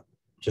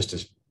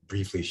to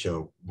briefly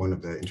show one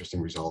of the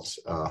interesting results,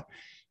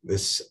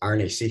 this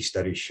RNA-seq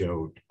study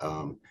showed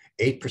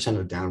 8%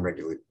 of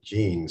downregulated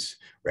genes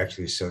were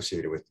actually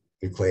associated with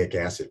nucleic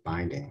acid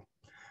binding.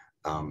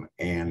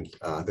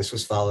 This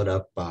was followed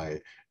up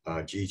by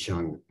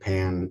Ji-Chung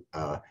Pan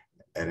at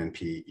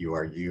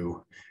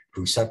NPURU,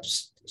 who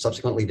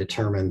subsequently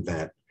determined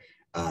that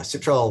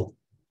citral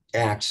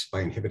acts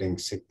by inhibiting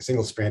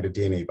single-stranded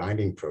DNA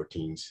binding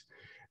proteins,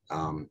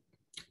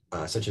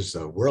 such as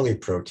the Worley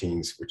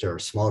proteins, which are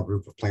a small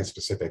group of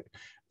plant-specific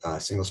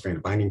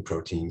single-stranded binding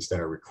proteins that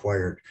are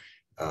required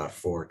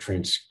for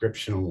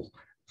transcriptional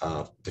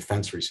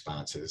defense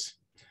responses.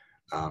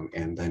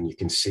 And then you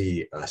can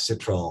see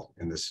citral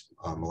in this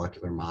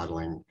molecular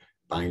modeling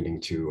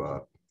binding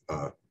to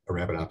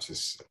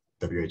Arabidopsis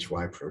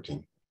WHY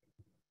protein.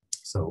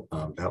 So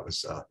that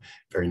was a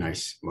very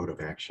nice mode of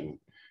action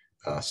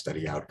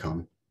study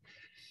outcome.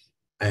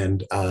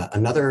 And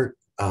another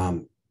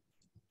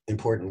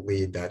important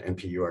lead that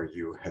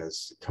NPURU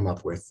has come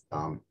up with,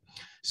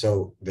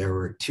 so there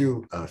were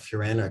two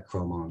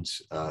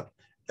furanachromones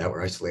that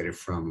were isolated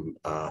from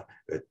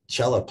the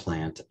Chella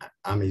plant,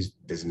 Ames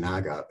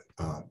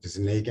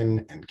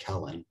Biznagan and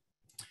Kellen.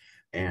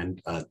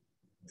 And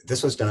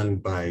this was done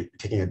by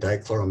taking a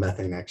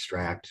dichloromethane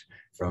extract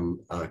from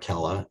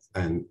Kella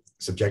and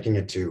subjecting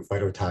it to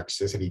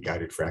phytotoxicity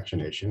guided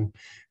fractionation.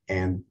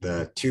 And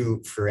the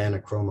two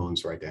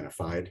furanachromones were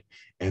identified,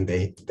 and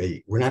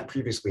they were not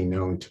previously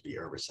known to be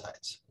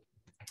herbicides.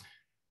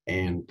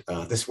 And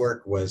this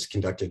work was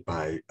conducted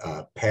by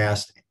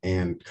past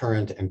and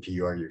current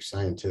NPURU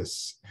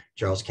scientists,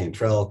 Charles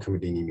Cantrell,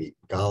 Kumudini Meet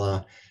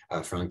Gala,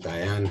 Frank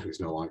Diane, who's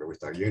no longer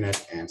with our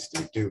unit, and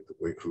Steve Duke,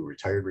 who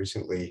retired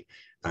recently.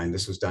 And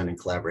this was done in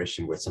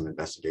collaboration with some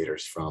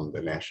investigators from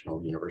the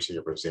National University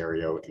of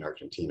Rosario in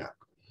Argentina.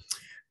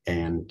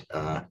 And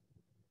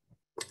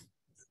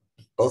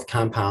both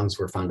compounds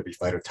were found to be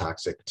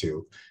phytotoxic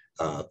to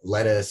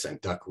lettuce and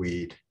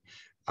duckweed.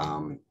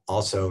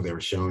 Also, they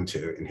were shown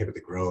to inhibit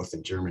the growth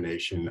and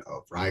germination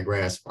of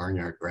ryegrass,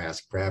 barnyard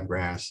grass,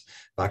 crabgrass,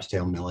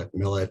 foxtail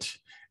millet,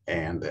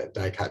 and the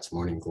Dicots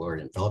morning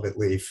glory and velvet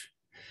leaf.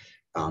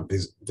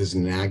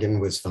 Biznagan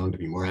was found to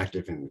be more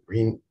active in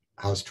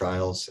greenhouse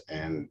trials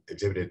and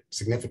exhibited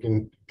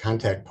significant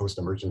contact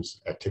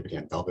post-emergence activity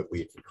on velvet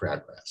leaf and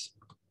crabgrass.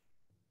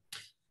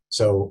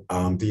 So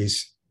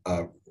these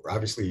are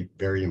obviously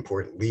very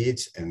important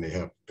leads, and they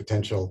have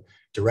potential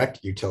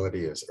direct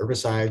utility as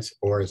herbicides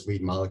or as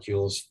lead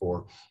molecules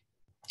for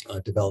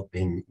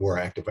developing more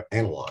active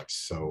analogs.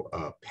 So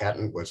a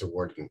patent was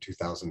awarded in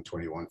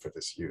 2021 for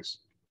this use.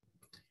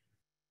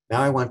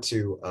 Now I want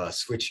to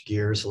switch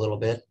gears a little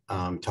bit,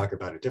 talk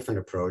about a different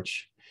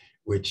approach,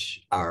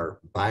 which are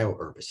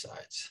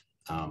bioherbicides.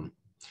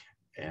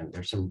 And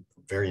there's some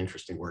very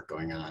interesting work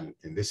going on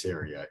in this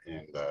area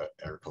in the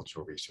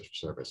Agricultural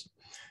Research Service.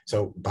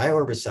 So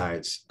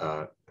bioherbicides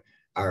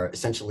are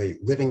essentially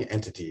living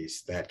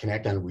entities that can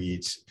act on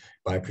weeds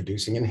by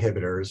producing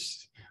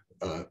inhibitors,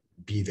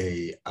 be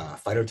they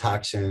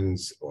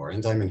phytotoxins or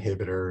enzyme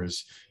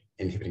inhibitors,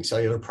 inhibiting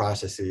cellular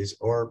processes,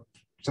 or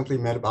simply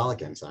metabolic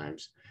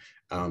enzymes.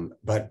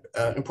 But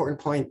an important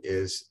point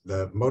is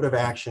the mode of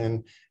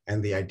action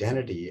and the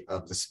identity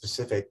of the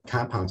specific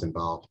compounds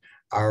involved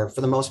are,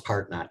 for the most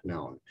part, not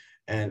known.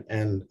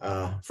 And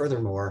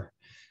furthermore,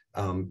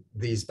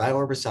 these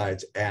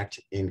bioherbicides act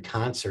in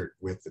concert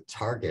with the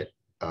target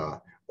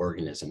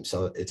organism.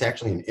 So it's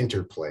actually an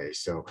interplay.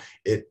 So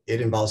it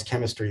involves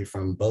chemistry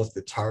from both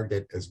the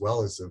target as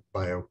well as the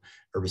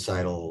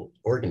bioherbicidal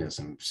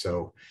organism.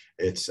 So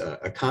it's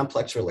a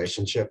complex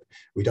relationship.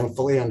 We don't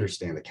fully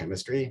understand the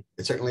chemistry.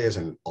 It certainly is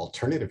an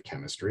alternative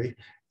chemistry,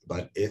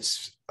 but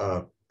it's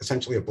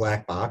essentially a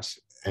black box.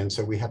 And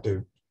so we have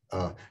to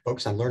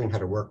focus on learning how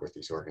to work with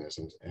these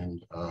organisms.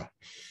 And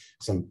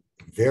some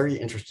very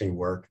interesting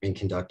work being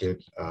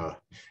conducted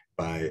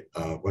by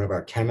one of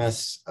our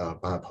chemists,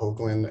 Bob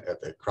Hoagland at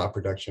the Crop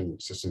Production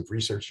Systems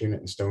Research Unit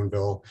in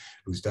Stoneville,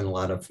 who's done a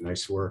lot of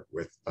nice work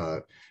with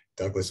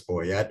Douglas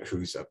Boyette,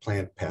 who's a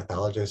plant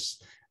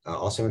pathologist,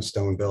 also in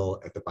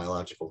Stoneville at the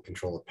Biological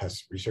Control of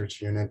Pests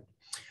Research Unit.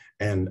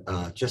 And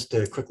just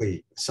to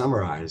quickly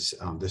summarize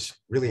this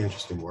really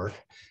interesting work.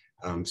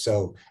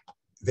 So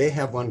they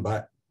have one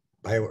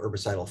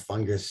bioherbicidal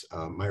fungus,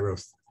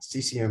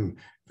 Myrothecium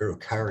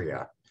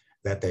verucaria,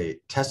 that they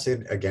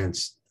tested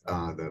against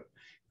the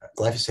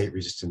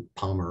glyphosate-resistant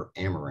Palmer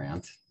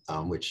amaranth,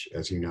 which,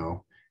 as you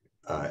know,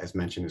 as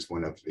mentioned, is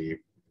one of the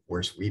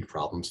worst weed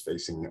problems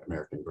facing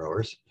American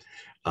growers.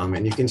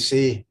 And you can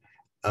see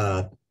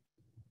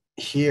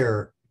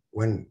here,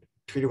 when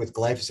treated with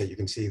glyphosate, you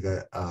can see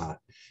the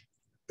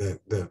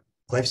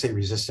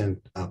glyphosate-resistant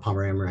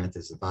Palmer amaranth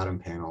is the bottom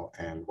panel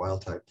and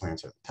wild-type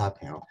plants are the top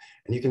panel.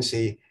 And you can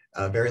see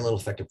very little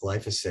effect of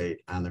glyphosate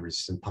on the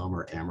resistant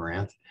Palmer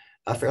amaranth,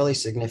 a fairly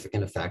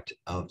significant effect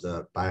of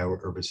the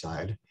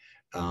bioherbicide.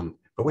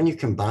 But when you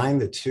combine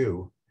the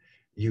two,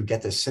 you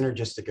get this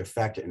synergistic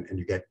effect and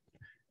you get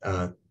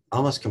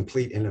almost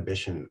complete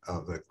inhibition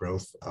of the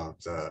growth of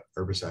the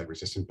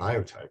herbicide-resistant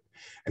biotype.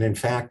 And in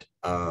fact,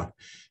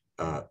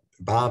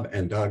 Bob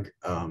and Doug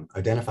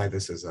identified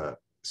this as a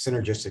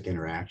synergistic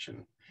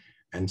interaction.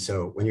 And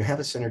so when you have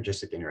a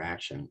synergistic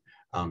interaction,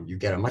 you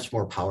get a much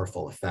more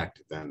powerful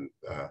effect than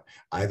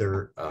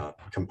either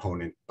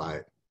component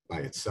by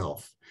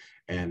itself.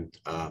 And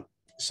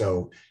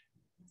so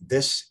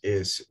this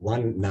is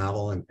one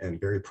novel and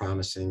very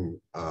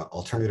promising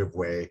alternative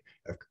way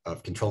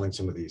of controlling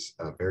some of these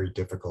very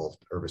difficult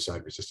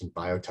herbicide-resistant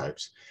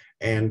biotypes.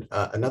 And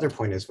another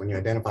point is when you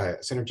identify a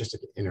synergistic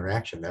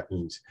interaction, that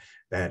means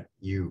that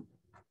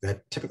that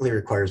typically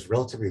requires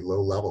relatively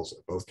low levels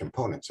of both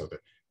components. So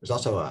there's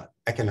also an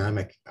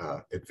economic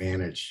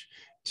advantage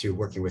to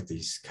working with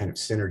these kind of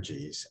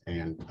synergies.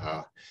 And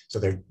so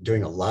they're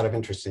doing a lot of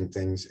interesting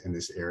things in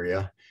this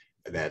area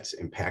that's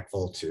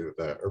impactful to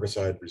the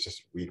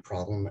herbicide-resistant weed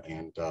problem,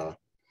 and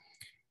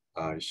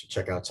you should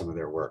check out some of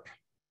their work.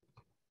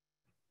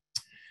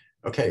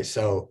 Okay,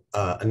 so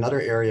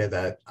another area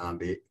that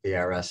the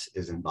ARS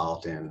is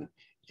involved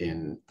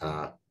in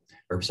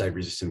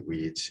herbicide-resistant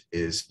weeds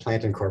is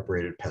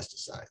plant-incorporated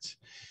pesticides.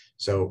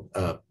 So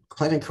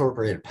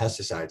plant-incorporated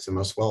pesticides, the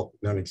most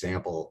well-known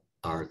example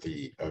are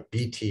the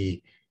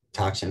Bt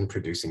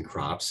toxin-producing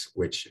crops,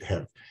 which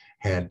have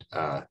had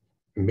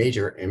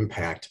major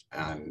impact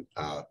on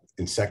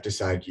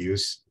insecticide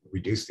use,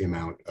 reduce the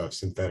amount of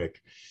synthetic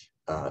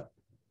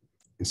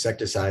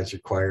insecticides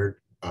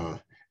required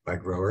by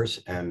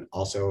growers, and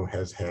also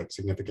has had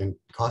significant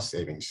cost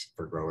savings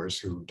for growers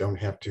who don't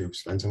have to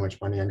spend so much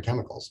money on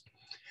chemicals.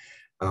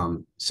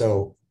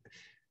 So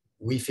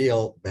we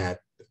feel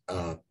that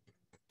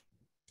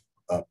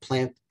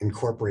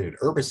plant-incorporated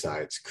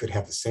herbicides could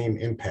have the same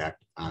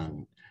impact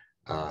on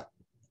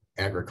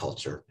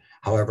agriculture.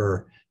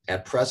 However,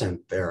 at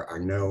present, there are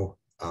no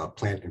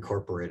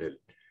plant-incorporated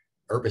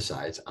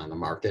herbicides on the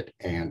market,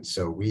 and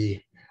so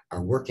we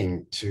are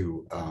working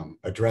to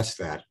address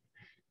that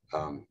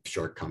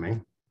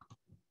shortcoming.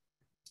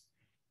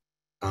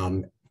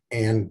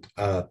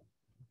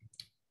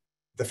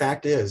 The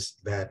fact is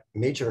that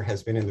nature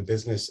has been in the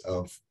business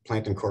of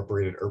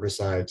plant-incorporated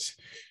herbicides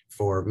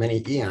for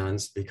many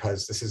eons,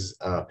 because this is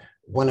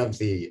one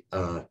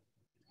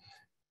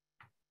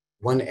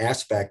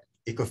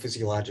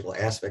ecophysiological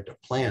aspect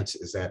of plants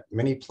is that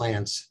many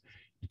plants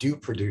do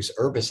produce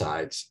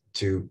herbicides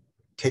to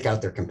take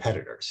out their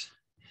competitors.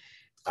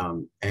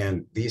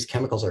 And these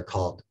chemicals are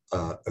called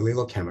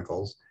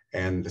allelochemicals,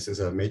 and this is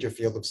a major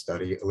field of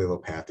study,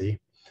 allelopathy.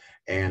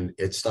 And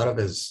it's thought of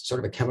as sort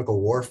of a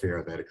chemical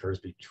warfare that occurs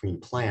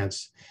between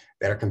plants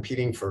that are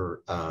competing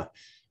for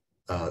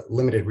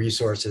limited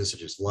resources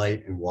such as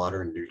light and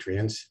water and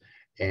nutrients,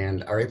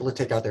 and are able to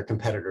take out their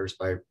competitors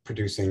by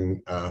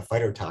producing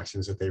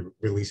phytotoxins that they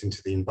release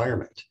into the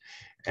environment.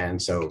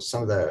 And so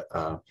some of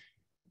the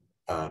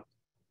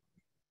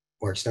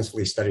more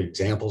extensively studied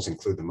examples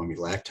include the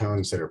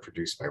mumulactones that are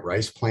produced by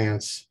rice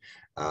plants,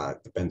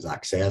 the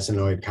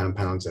benzoxazinoid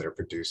compounds that are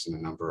produced in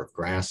a number of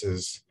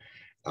grasses.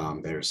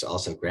 There's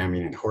also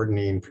gramine and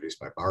hordenine produced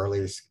by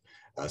barleys,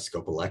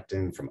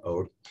 scopolectin from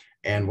oat.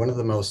 And one of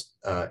the most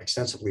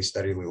extensively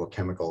studied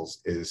allelochemicals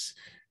is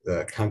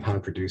the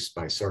compound produced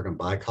by sorghum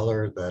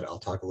bicolor that I'll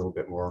talk a little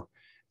bit more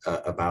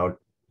about,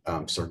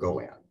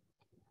 sorgoleon.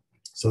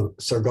 So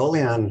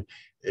sorgoleon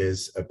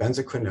is a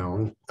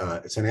benzoquinone.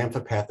 It's an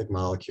amphipathic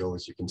molecule,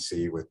 as you can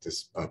see, with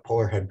this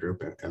polar head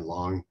group and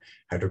long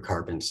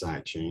hydrocarbon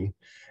side chain.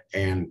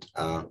 And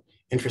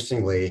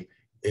interestingly,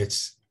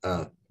 it's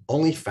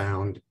only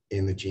found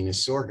in the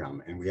genus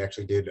sorghum. And we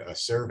actually did a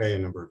survey a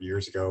number of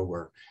years ago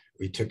where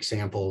we took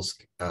samples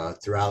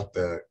throughout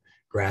the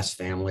grass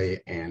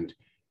family, and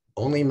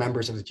only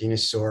members of the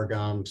genus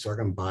sorghum,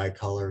 sorghum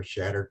bicolor,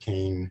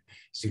 shattercane,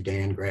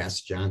 Sudan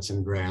grass,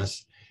 Johnson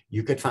grass,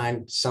 you could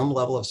find some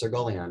level of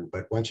sorgoleon,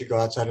 but once you go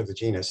outside of the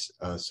genus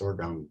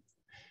sorghum,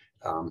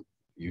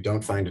 you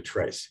don't find a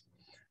trace.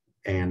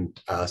 And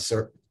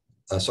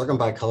sorghum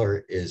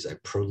bicolor is a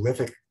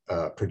prolific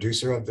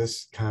producer of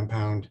this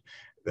compound.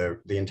 The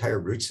entire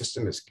root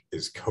system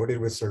is coated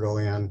with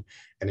sorgoleon.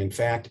 And in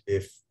fact,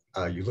 if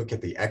you look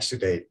at the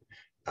exudate,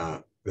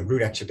 the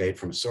root exudate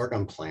from a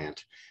sorghum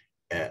plant,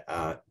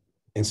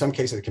 in some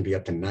cases it can be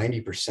up to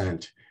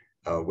 90%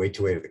 weight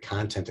to weight of the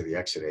content of the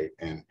exudate.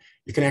 And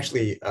you can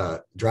actually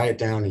dry it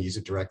down and use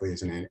it directly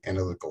as an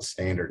analytical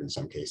standard in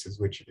some cases,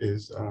 which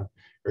is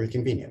very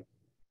convenient.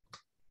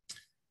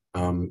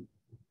 And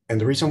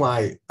the reason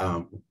why,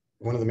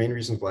 one of the main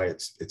reasons why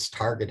it's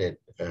targeted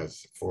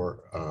as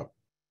for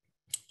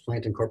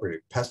plant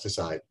incorporated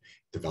pesticide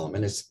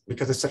development is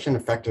because it's such an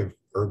effective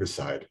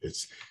herbicide.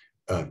 It's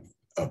a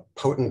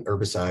potent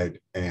herbicide,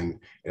 and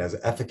it has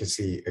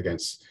efficacy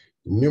against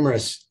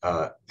numerous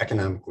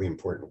economically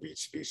important weed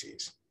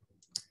species.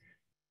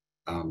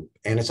 And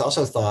it's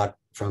also thought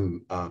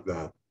from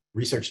the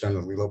research done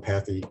in the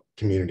allelopathy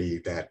community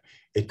that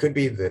it could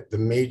be the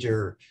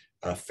major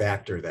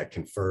factor that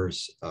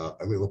confers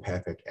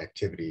allelopathic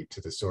activity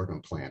to the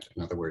sorghum plant.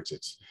 In other words,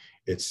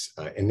 its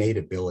innate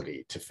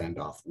ability to fend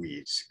off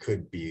weeds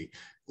could be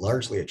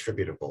largely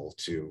attributable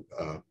to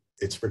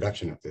its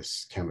production of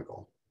this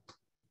chemical.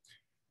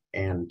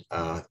 And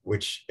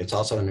which it's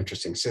also an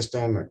interesting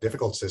system, a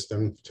difficult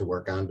system to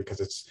work on because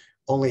it's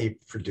only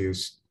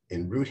produced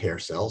in root hair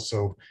cells.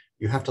 So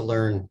you have to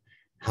learn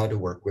how to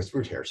work with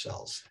root hair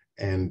cells.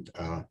 And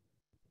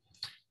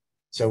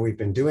so we've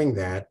been doing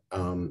that.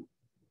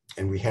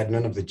 And we had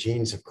none of the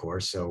genes, of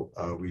course. So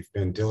we've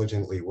been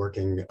diligently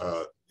working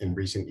in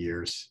recent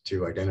years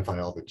to identify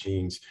all the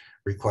genes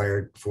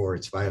required for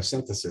its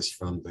biosynthesis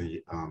from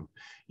the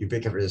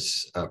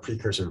ubiquitous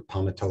precursor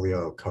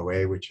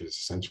palmitoylea-CoA, which is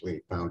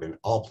essentially found in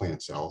all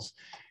plant cells.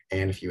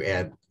 And if you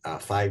add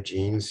 5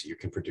 genes, you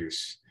can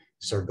produce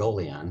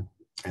sorgoleon.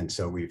 And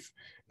so we've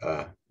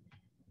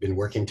been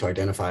working to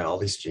identify all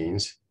these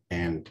genes,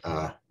 and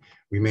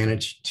we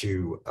managed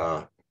to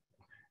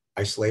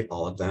isolate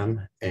all of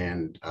them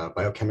and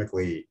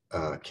biochemically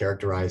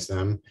characterize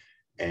them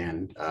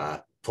and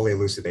fully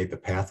elucidate the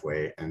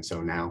pathway. And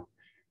so now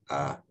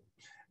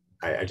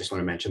I just want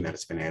to mention that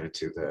it's been added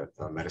to the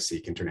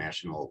Metaseq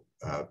International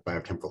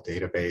Biochemical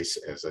Database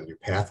as a new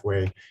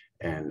pathway.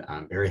 And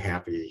I'm very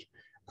happy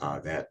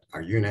that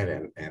our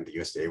unit and the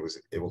USDA was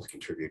able to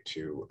contribute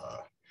to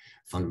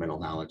fundamental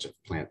knowledge of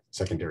plant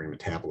secondary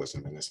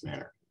metabolism in this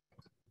manner.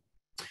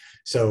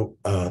 So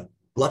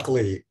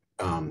luckily,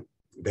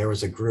 there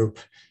was a group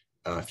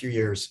a few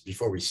years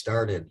before we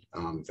started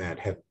that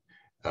had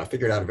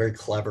figured out a very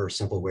clever,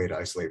 simple way to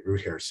isolate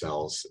root hair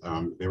cells.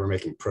 They were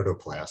making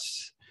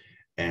protoplasts,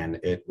 and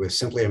it was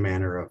simply a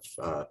matter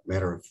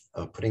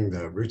of putting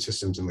the root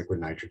systems in liquid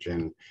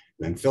nitrogen,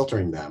 then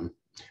filtering them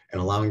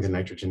and allowing the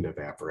nitrogen to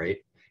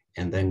evaporate.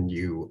 And then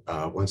you,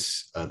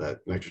 once the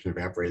nitrogen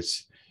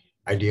evaporates,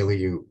 ideally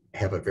you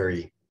have a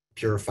very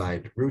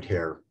purified root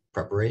hair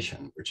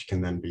preparation, which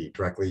can then be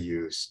directly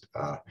used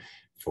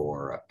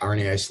for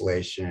RNA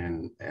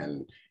isolation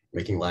and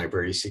making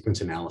library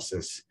sequence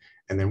analysis.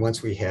 And then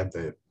once we had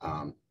the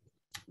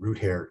root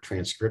hair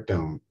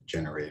transcriptome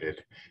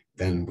generated,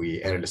 then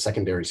we added a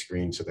secondary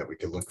screen so that we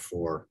could look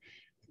for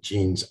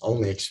genes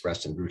only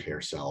expressed in root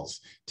hair cells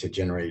to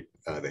generate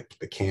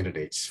the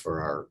candidates for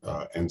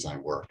our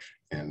enzyme work.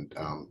 And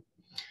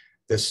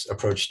this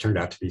approach turned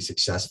out to be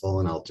successful,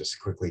 and I'll just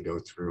quickly go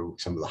through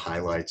some of the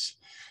highlights.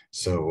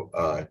 So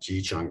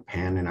Ji-Chung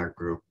Pan in our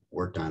group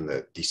worked on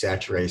the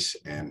desaturase,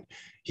 and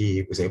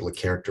he was able to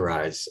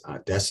characterize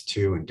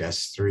DES2 and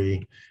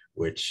DES3,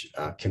 which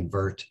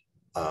convert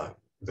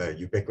the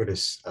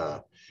ubiquitous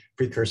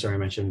precursor I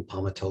mentioned,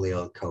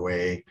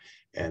 palmitoylea-CoA,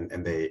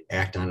 and they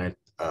act on it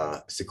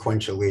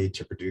sequentially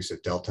to produce a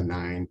delta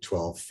 9,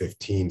 12,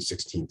 15,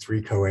 16,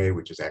 3-CoA,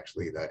 which is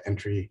actually the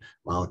entry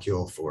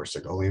molecule for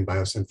sorgoleon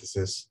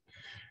biosynthesis.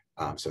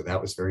 So that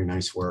was very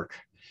nice work.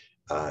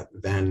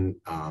 Then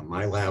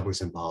my lab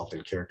was involved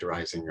in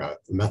characterizing the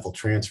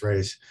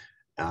methyltransferase.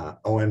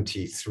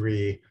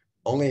 OMT3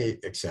 only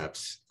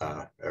accepts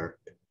or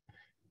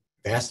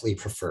vastly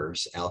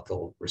prefers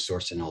alkyl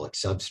resorcinolic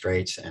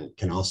substrates and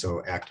can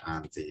also act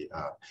on the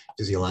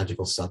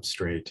physiological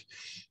substrate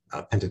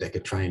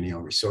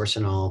pentadecatrienol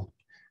resorcinol.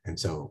 And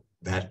so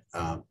that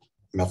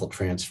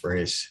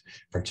methyltransferase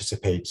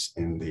participates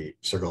in the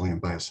sorgoleon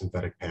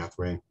biosynthetic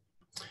pathway.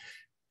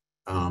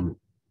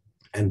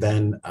 And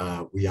then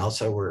we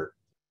also were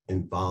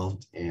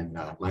involved in,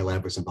 my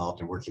lab was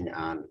involved in working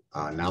on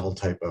a novel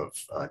type of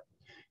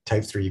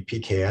type 3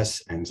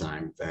 PKS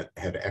enzyme that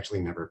had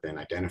actually never been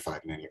identified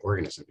in any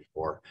organism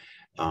before,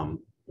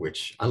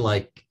 which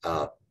unlike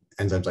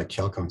enzymes like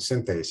chalcone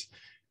synthase,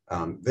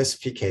 this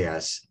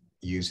PKS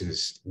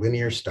uses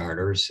linear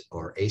starters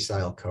or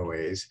acyl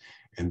CoAs,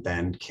 and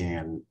then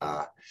can,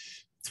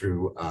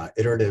 through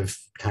iterative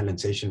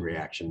condensation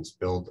reactions,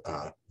 build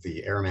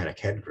the aromatic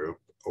head group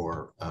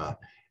or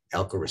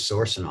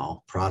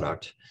alkyl-resorcinol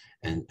product.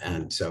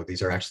 And so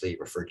these are actually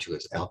referred to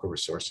as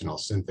alkyl-resorcinol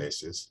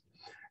synthases.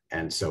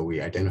 And so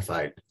we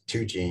identified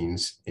 2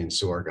 genes in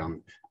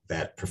sorghum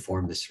that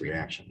perform this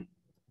reaction.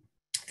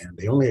 And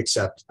they only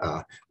accept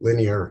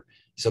linear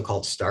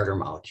so-called starter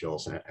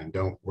molecules and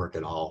don't work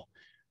at all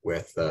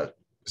with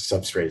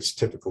substrates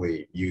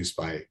typically used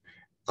by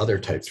other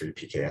type 3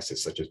 PKSs,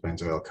 such as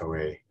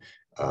benzoyl-CoA,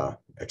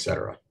 et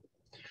cetera.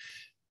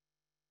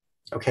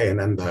 Okay, and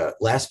then the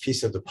last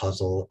piece of the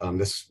puzzle,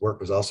 this work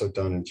was also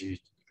done in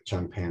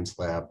Ji-Chung Pan's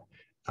lab,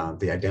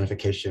 the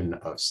identification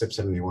of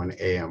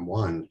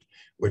CYP71AM1,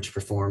 which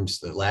performs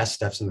the last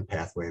steps in the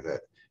pathway,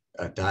 that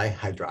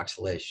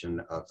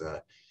dihydroxylation of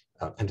the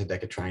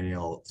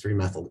pentadecatrienol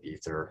 3-methyl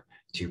ether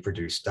to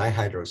produce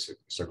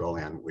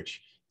dihydrosorgoleon,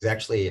 which is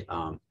actually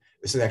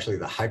This is actually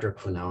the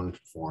hydroquinone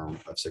form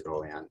of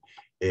Sergoleon.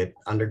 It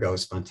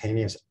undergoes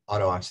spontaneous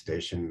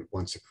autooxidation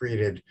once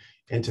secreted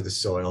into the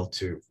soil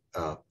to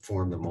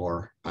form the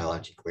more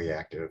biologically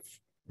active,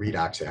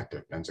 redox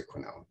active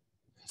benzoquinone.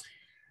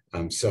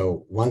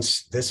 So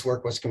once this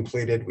work was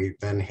completed, we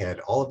then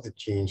had all of the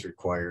genes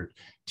required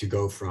to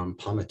go from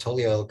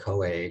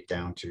palmitoyl-CoA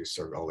down to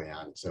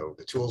Sergoleon. So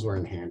the tools were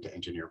in hand to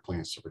engineer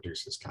plants to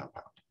produce this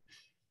compound.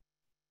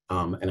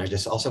 And I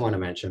just also want to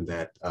mention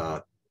that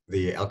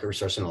the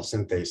alkyl-resorcinol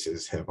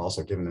synthases have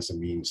also given us a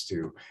means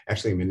to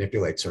actually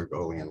manipulate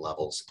Sergoleon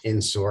levels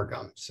in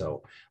sorghum.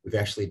 So we've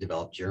actually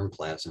developed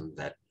germplasm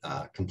that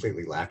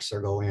completely lacks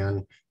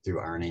Sergoleon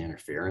through RNA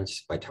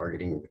interference by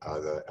targeting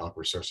the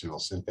alkyl-resorcinol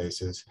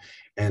synthases.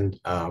 And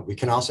we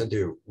can also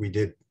do,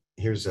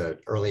 here's an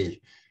early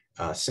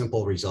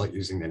simple result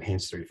using the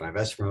enhanced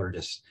 35S promoter,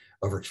 just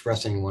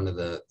overexpressing one of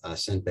the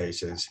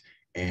synthases.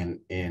 And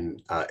in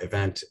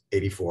event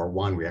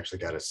 84-1, we actually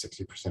got a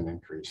 60%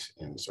 increase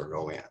in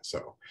Sergoleon.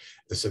 So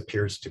this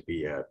appears to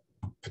be a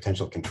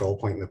potential control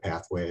point in the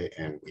pathway,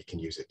 and we can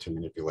use it to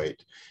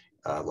manipulate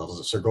levels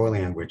of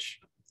Sergoleon, which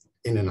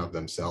in and of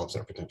themselves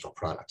are potential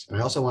products. And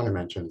I also want to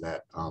mention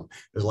that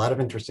there's a lot of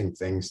interesting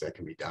things that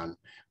can be done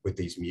with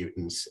these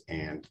mutants.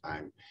 And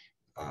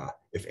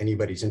if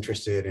anybody's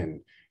interested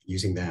in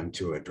using them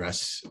to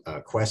address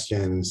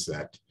questions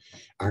that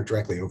aren't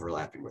directly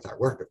overlapping with our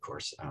work, of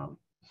course,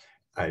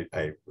 I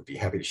would be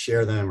happy to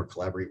share them or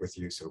collaborate with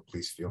you, so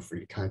please feel free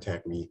to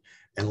contact me.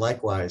 And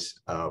likewise,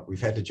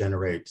 we've had to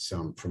generate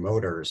some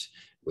promoters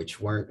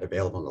which weren't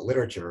available in the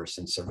literature.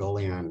 Since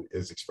Sergoleon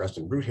is expressed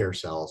in root hair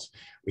cells,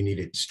 we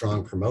needed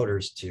strong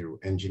promoters to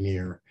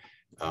engineer,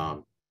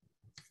 do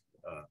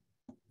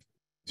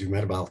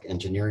metabolic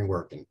engineering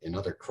work in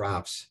other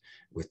crops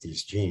with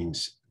these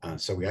genes.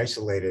 So we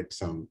isolated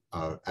some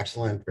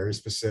excellent, very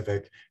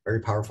specific,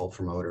 very powerful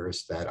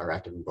promoters that are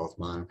active in both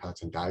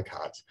monocots and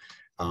dicots.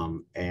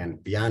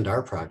 And beyond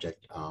our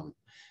project,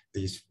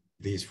 these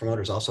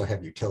promoters also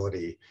have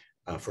utility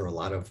for a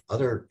lot of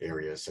other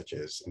areas, such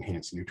as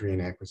enhanced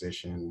nutrient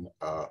acquisition,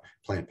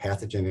 plant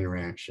pathogen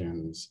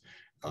interactions,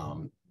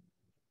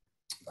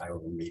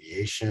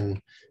 bioremediation.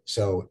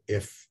 So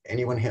if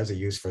anyone has a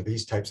use for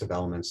these types of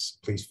elements,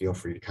 please feel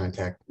free to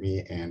contact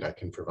me and I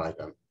can provide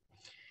them.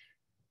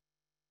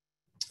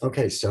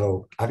 Okay,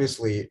 so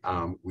obviously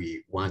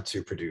we want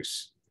to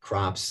produce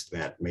crops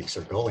that make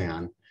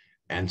Sergoleon.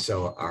 And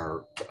so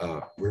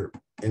we're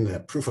in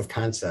the proof of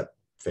concept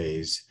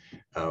phase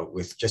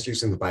with just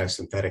using the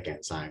biosynthetic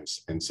enzymes.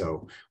 And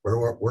so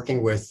we're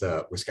working with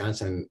the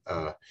Wisconsin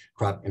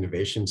Crop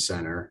Innovation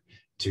Center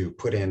to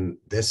put in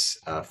this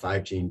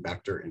 5-gene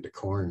vector into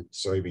corn,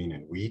 soybean,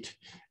 and wheat.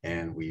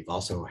 And we've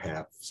also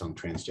have some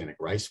transgenic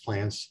rice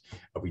plants.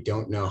 We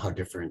don't know how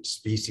different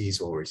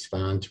species will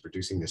respond to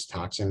producing this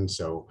toxin.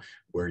 So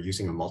we're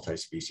using a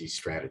multi-species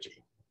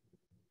strategy.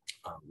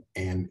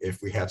 And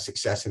if we have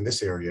success in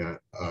this area,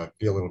 I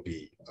feel it'll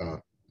be a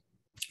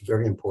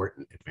very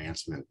important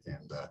advancement in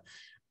the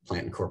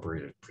plant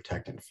incorporated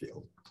protectant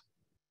field.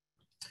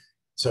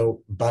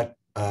 So, but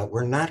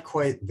we're not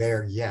quite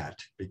there yet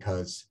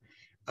because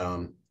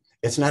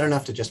it's not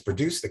enough to just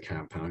produce the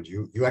compound.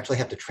 You actually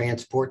have to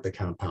transport the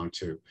compound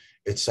to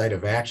its site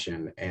of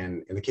action.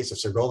 And in the case of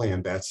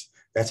Sergoleon,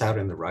 that's out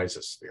in the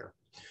rhizosphere.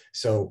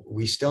 So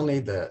we still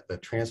need the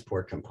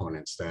transport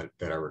components that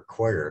are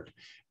required.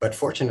 But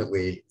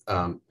fortunately,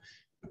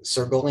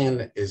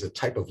 Sergoleon is a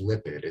type of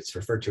lipid. It's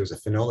referred to as a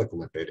phenolic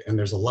lipid, and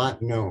there's a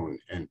lot known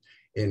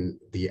in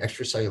the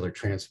extracellular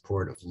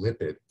transport of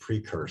lipid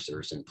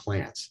precursors in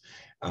plants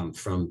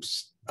from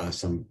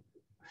some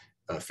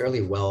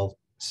fairly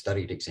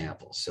well-studied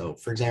examples. So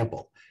for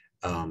example,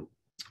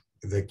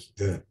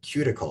 the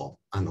cuticle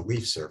on the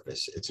leaf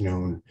surface, it's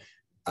known,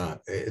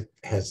 it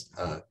has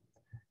a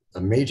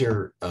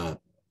major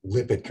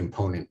lipid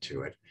component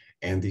to it.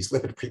 And these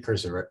lipid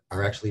precursors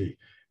are actually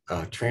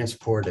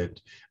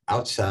transported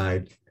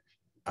outside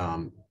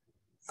via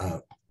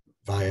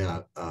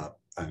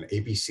an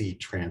ABC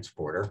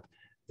transporter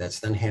that's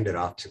then handed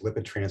off to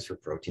lipid transfer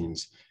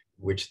proteins,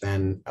 which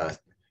then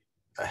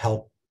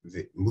help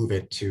move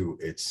it to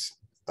its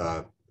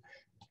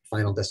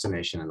final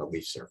destination on the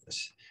leaf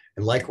surface.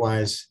 And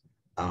likewise,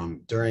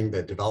 during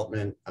the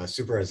development,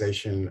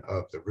 superization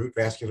of the root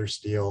vascular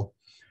steel,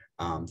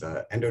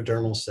 the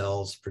endodermal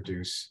cells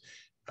produce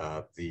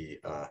the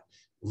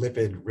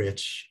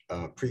lipid-rich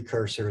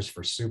precursors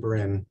for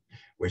suberin,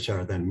 which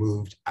are then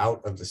moved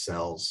out of the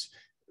cells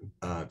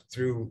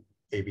through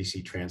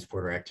ABC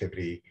transporter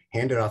activity,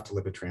 handed off to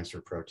lipid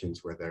transfer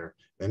proteins, where they're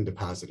then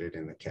deposited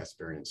in the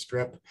Casparian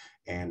strip.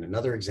 And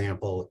another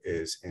example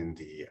is in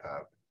the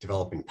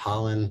developing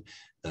pollen,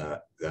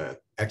 the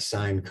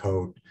exine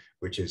coat,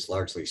 which is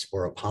largely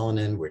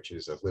sporopollenin, which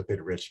is a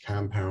lipid-rich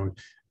compound.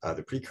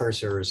 The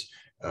precursors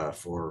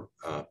for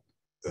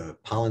the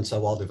pollen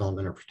cell wall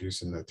development are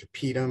produced in the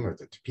tapetum or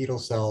the tapetal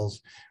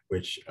cells,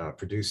 which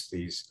produce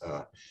these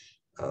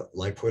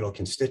lipoidal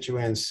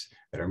constituents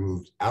that are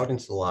moved out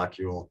into the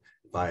locule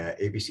via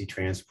ABC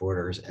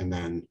transporters and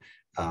then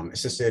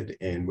assisted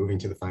in moving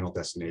to the final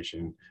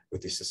destination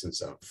with the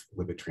assistance of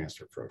lipid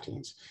transfer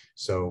proteins.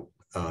 So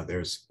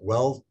there's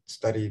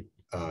well-studied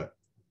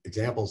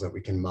examples that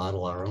we can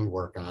model our own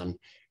work on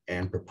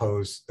and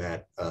propose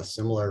that a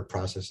similar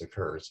process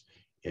occurs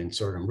in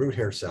sorghum root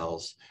hair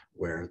cells,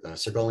 where the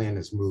sorgholian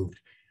is moved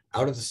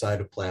out of the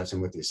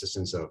cytoplasm with the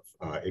assistance of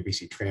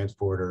ABC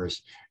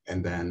transporters,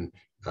 and then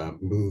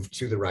moved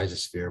to the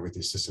rhizosphere with the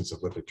assistance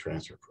of lipid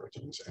transfer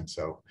proteins. And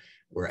so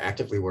we're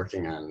actively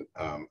working on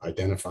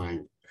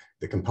identifying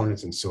the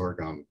components in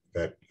sorghum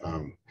that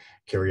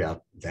carry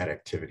out that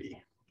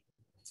activity.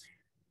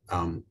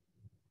 And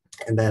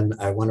then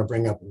I want to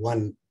bring up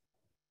one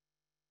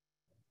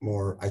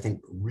more, I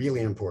think,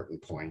 really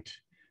important point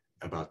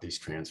about these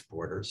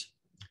transporters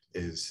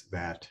is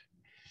that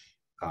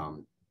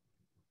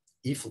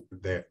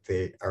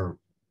they are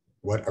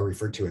what are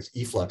referred to as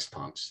efflux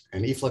pumps.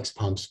 And efflux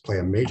pumps play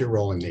a major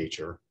role in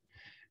nature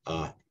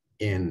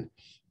in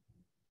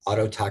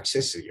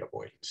autotoxicity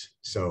avoidance.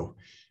 So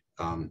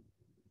a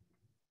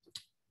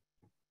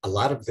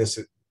lot of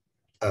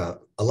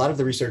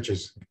the research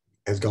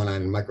has gone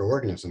on in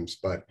microorganisms,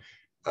 but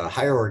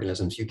higher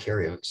organisms,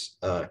 eukaryotes,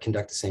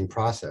 conduct the same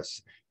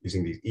process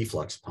using these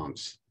efflux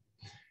pumps.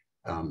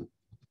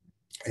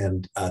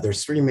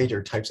 There's three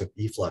major types of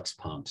efflux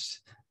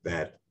pumps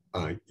that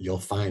you'll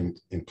find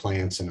in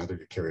plants and other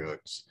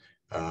eukaryotes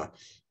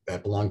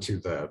that belong to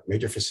the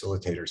major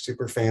facilitator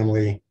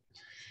superfamily,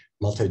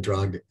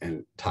 multi-drug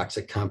and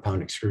toxic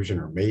compound extrusion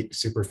or mate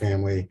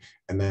superfamily,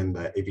 and then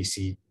the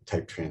ABC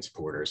type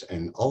transporters.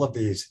 And all of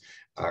these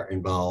are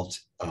involved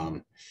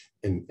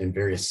in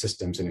various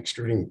systems in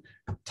extruding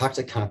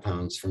toxic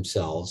compounds from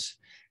cells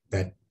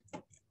that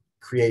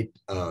create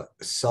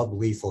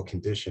sublethal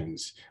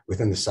conditions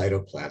within the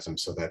cytoplasm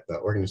so that the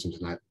organism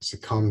does not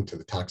succumb to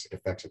the toxic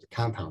effects of the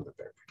compound that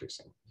they're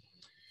producing.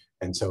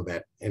 And so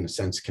that, in a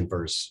sense,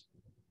 confers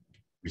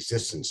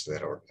resistance to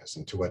that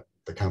organism, to what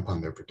the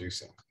compound they're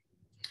producing.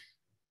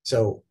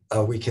 So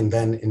we can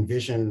then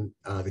envision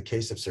the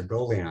case of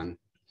Sorgholian.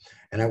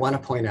 And I want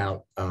to point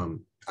out,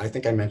 I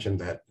think I mentioned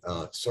that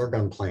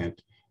sorghum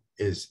plant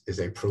is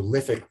a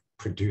prolific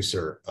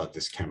producer of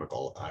this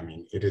chemical. I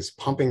mean, it is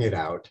pumping it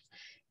out.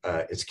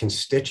 It's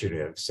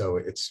constitutive, so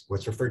it's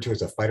what's referred to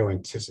as a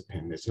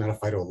phytoanticipant. It's not a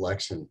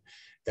phytoalexin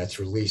that's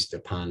released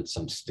upon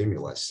some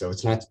stimulus. So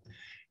it's not,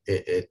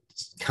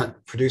 it's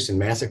produced in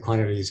massive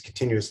quantities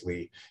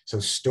continuously. So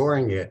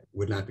storing it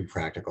would not be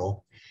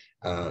practical.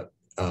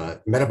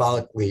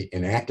 Metabolically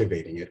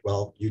inactivating it,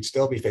 well, you'd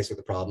still be faced with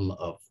the problem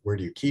of where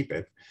do you keep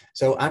it?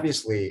 So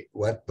obviously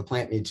what the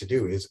plant needs to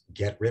do is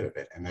get rid of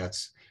it. And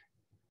that's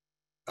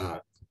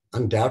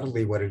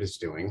undoubtedly what it is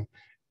doing.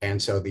 And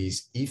so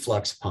these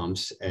efflux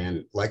pumps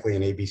and likely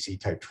an ABC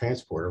type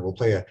transporter will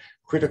play a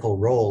critical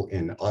role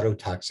in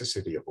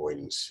autotoxicity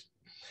avoidance.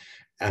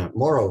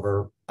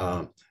 Moreover,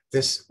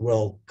 this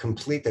will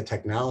complete the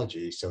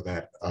technology so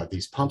that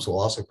these pumps will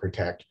also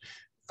protect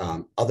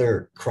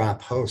other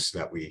crop hosts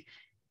that we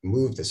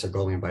move the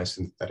Sorgholian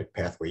biosynthetic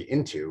pathway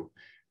into.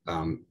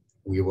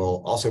 We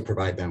will also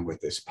provide them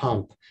with this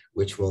pump,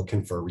 which will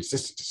confer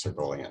resistance to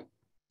Sorgholian.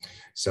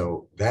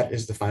 So that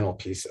is the final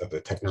piece of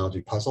the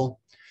technology puzzle.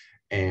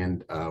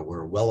 And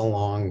we're well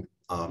along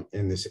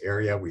in this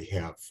area. We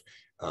have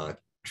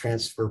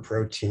transfer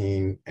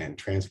protein and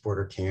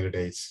transporter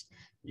candidates,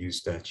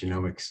 used a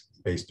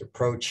genomics-based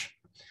approach.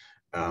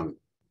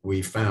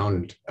 We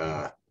found,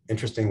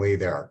 interestingly,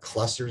 there are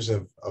clusters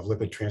of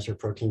lipid transfer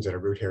proteins that are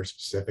root hair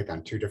specific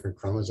on 2 different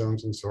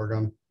chromosomes in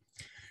sorghum.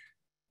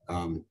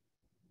 And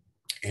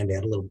to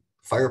add a little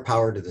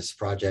firepower to this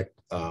project,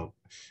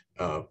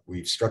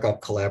 we've struck up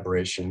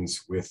collaborations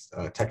with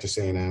Texas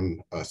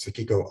A&M,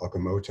 Sakiko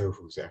Okamoto,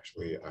 who's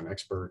actually an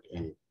expert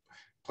in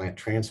plant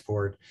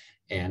transport,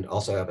 and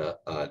also have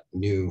a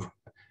new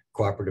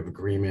cooperative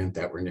agreement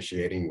that we're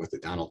initiating with the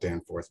Donald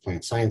Danforth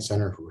Plant Science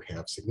Center, who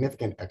have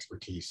significant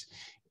expertise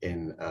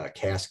in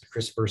Cas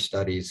CRISPR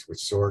studies with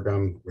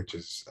sorghum, which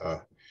is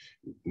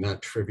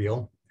not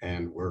trivial.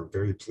 And we're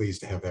very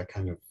pleased to have that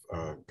kind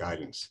of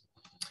guidance.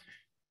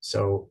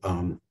 So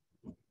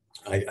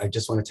I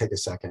just want to take a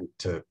second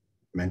to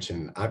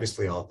mention,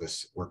 obviously all of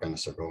this work on the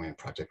Sorgholian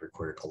project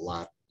required a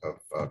lot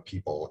of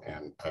people,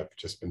 and I've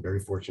just been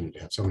very fortunate to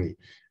have so many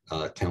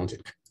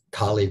talented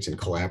colleagues and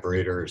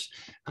collaborators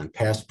on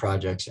past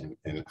projects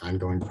and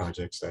ongoing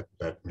projects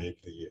that made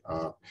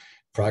the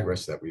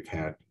progress that we've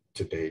had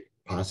to date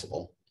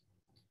possible.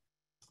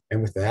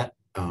 And with that,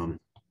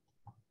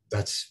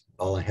 that's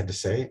all I had to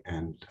say,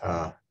 and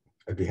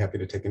I'd be happy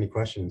to take any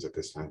questions at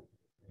this time.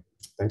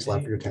 Thanks a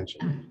lot for your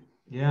attention.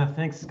 Yeah,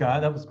 thanks,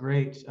 Scott. That was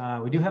great.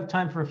 We do have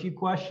time for a few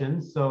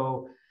questions.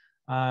 So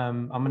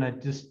I'm going to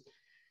just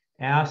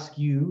ask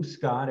you,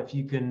 Scott, if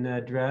you can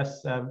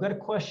address, I've got a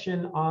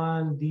question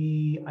on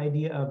the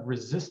idea of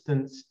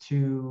resistance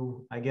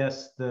to, I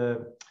guess,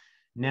 the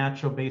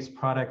natural-based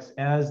products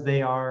as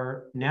they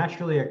are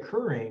naturally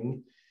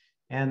occurring,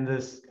 and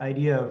this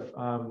idea of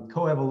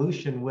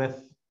coevolution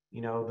with,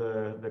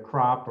 the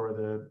crop or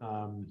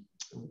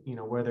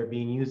the, where they're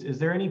being used. Is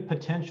there any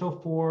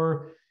potential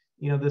for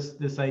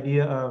this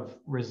idea of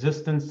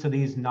resistance to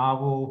these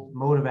novel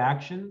mode of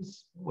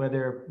actions, where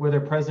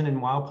they're present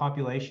in wild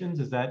populations?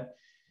 Is that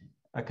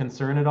a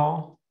concern at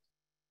all?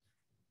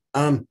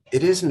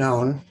 It is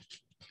known.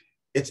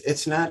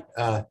 It's not.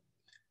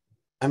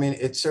 I mean,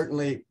 it's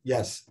certainly,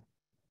 yes.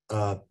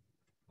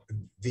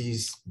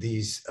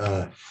 These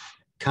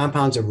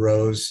compounds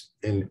arose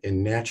in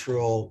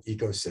natural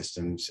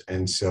ecosystems,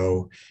 and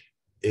so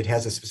it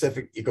has a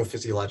specific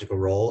ecophysiological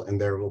role,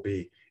 and there will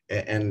be,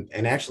 and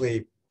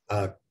actually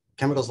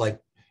chemicals like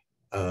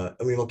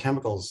illegal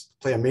chemicals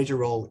play a major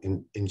role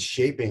in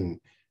shaping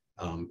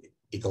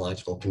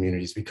ecological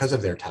communities because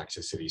of their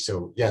toxicity.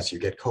 So yes, you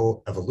get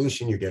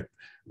co-evolution, you get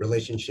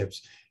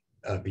relationships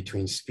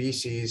between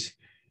species.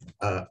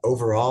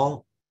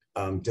 Overall,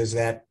 does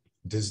that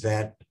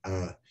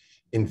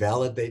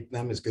invalidate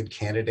them as good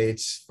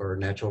candidates for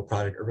natural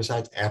product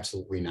herbicides?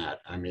 Absolutely not.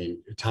 I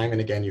mean, time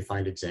and again, you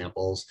find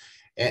examples.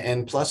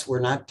 And plus,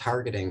 we're not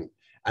targeting,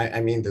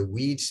 I mean, the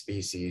weed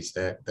species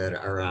that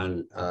are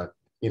on,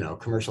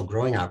 commercial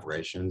growing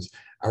operations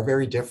are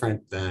very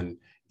different than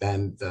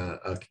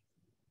the,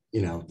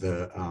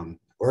 the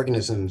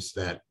organisms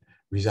that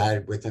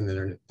reside within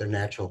their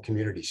natural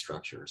community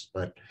structures.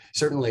 But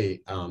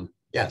certainly,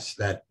 yes,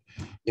 that,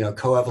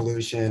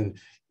 coevolution,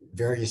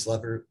 various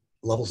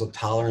levels of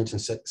tolerance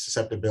and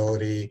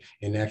susceptibility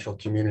in natural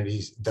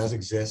communities does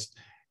exist.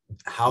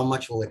 How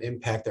much will it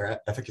impact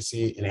their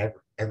efficacy in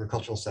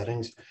agricultural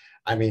settings?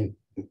 I mean,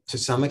 to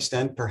some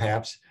extent,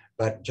 perhaps,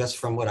 but just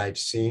from what I've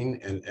seen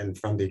and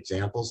from the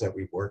examples that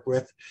we've worked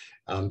with,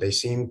 they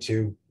seem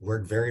to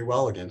work very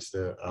well against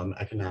the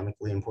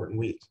economically important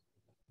weeds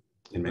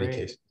in many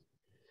cases.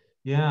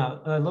 Yeah,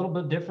 a little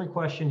bit different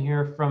question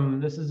here from,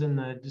 this is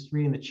just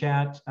reading the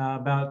chat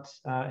about,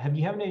 have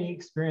you had any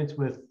experience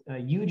with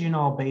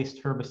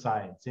eugenol-based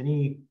herbicides?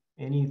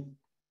 Any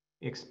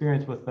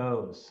experience with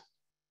those?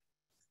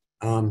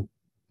 Now,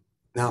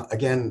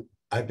 again,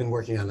 I've been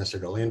working on the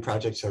Sergolian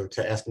project, so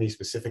to ask me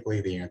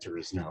specifically, the answer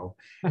is no.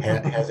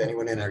 Has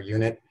anyone in our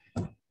unit?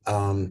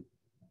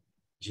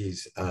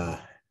 Geez,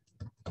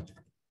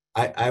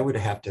 I would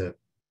have to,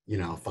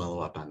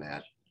 follow up on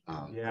that.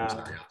 Yeah, I'm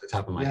sorry, off the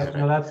top of my yeah, head.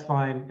 no, that's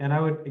fine. And I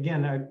would,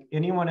 again,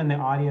 anyone in the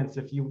audience,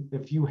 if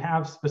you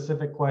have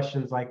specific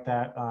questions like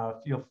that,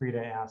 feel free to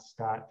ask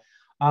Scott.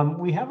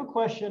 We have a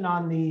question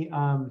on the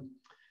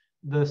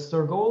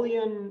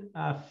Sergolian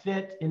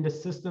fit into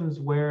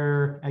systems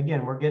where,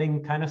 again, we're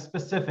getting kind of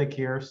specific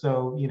here.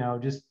 So,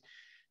 just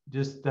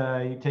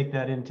you take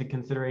that into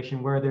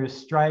consideration, where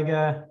there's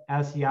Striga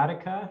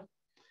asiatica.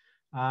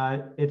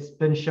 It's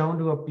been shown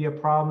to be a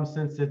problem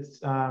since it's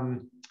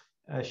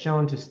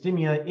shown to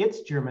stimulate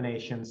its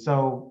germination.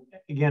 So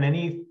again,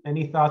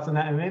 any thoughts on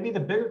that? And maybe the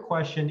bigger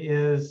question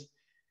is,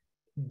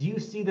 do you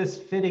see this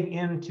fitting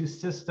into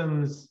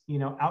systems,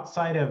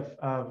 outside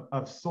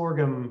of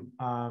sorghum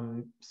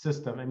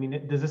system? I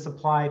mean, does this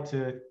apply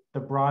to the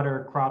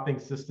broader cropping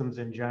systems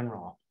in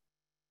general?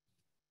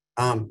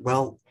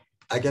 Well,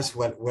 I guess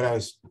what I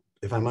was,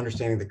 if I'm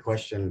understanding the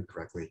question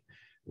correctly,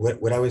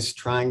 what I was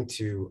trying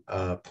to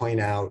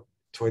point out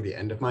toward the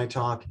end of my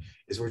talk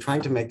is we're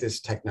trying to make this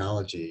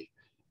technology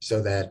so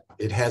that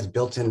it has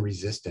built-in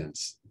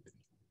resistance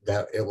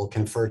that it will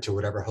confer to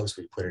whatever host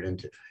we put it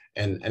into.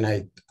 And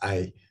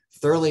I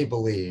thoroughly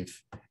believe,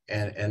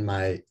 and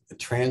my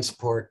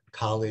transport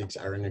colleagues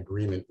are in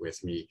agreement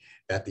with me,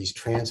 that these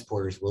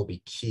transporters will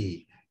be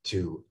key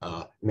to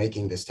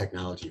making this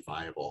technology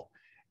viable.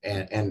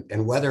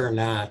 And whether or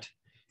not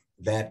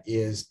that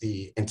is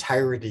the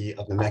entirety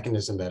of the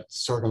mechanism that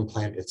sorghum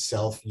plant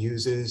itself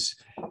uses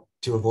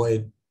to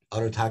avoid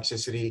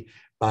autotoxicity,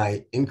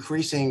 by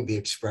increasing the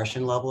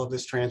expression level of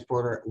this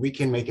transporter, we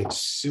can make it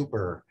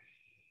super,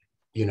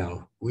 we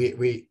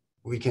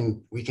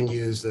can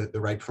use the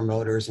right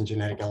promoters and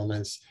genetic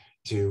elements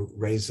to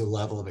raise the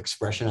level of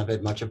expression of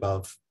it much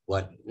above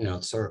what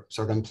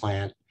sorghum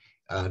plant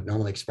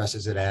normally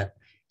expresses it at,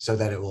 so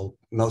that it will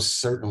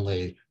most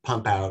certainly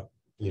pump out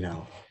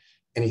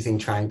anything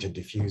trying to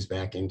diffuse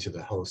back into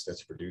the host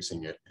that's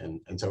producing it.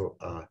 And so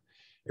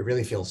it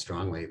really feels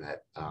strongly that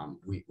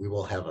we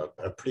will have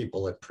a pretty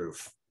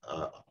bulletproof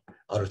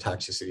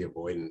autotoxicity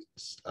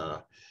avoidance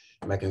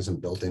mechanism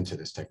built into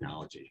this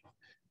technology.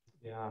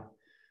 Yeah,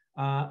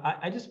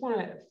 I just want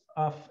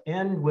to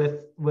end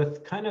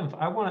with kind of,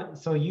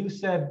 so you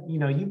said,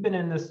 you've been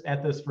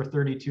at this for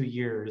 32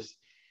 years,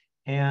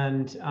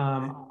 and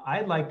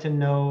I'd like to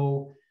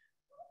know,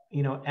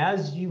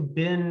 as you've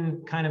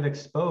been kind of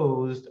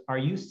exposed, are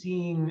you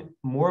seeing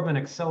more of an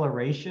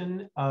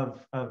acceleration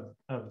of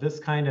this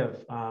kind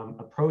of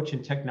approach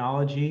and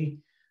technology,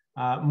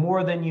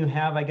 more than you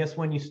have, I guess,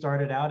 when you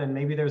started out? And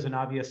maybe there's an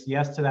obvious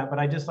yes to that, but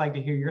I'd just like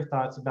to hear your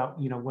thoughts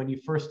about, when you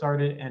first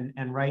started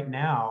and right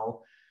now.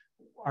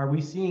 Are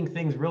we seeing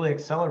things really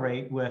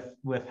accelerate with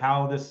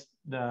how this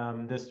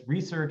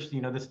research,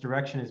 this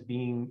direction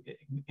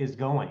is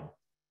going?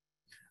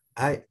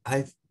 I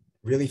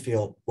really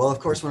feel, well, of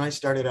course, when I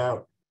started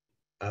out,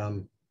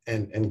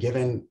 and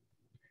given,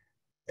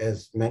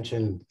 as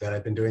mentioned, that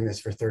I've been doing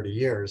this for 30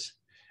 years,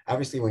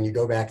 obviously, when you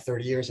go back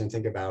 30 years and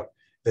think about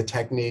the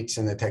techniques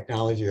and the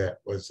technology that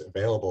was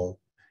available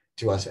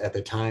to us at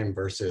the time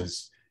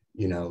versus,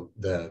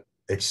 the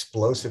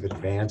explosive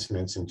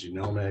advancements in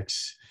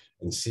genomics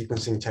and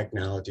sequencing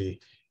technology,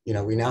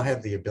 we now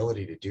have the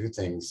ability to do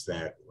things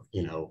that,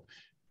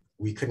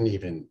 we couldn't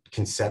even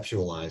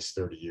conceptualize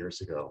 30 years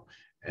ago.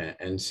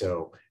 And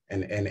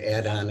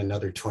add on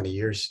another 20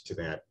 years to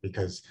that,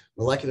 because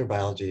molecular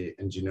biology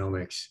and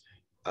genomics,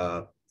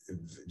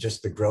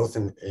 just the growth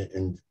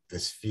in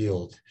this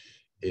field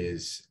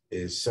is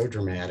so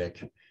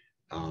dramatic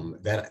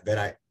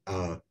that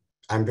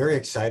I'm very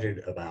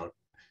excited about,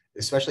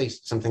 especially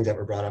some things that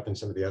were brought up in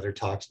some of the other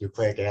talks,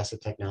 nucleic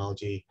acid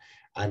technology.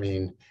 I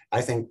mean,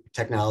 I think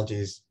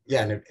technologies,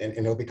 and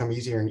it'll become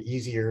easier and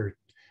easier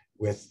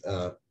with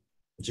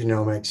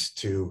genomics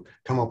to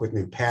come up with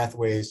new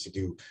pathways to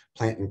do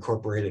plant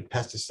incorporated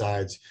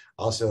pesticides.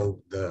 Also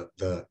the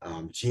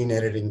gene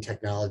editing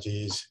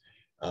technologies,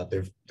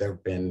 there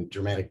have been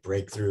dramatic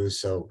breakthroughs.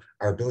 So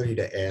our ability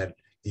to add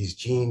these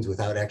genes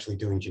without actually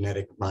doing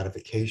genetic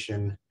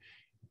modification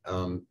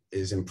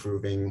is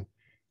improving.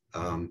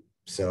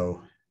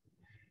 So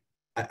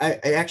I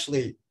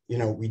actually,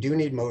 we do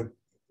need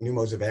new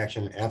modes of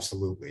action,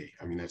 absolutely.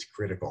 I mean, that's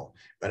critical.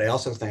 But I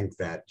also think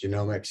that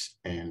genomics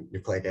and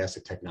nucleic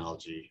acid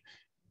technology,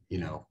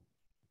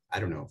 I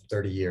don't know,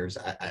 30 years,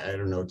 I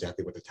don't know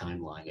exactly what the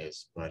timeline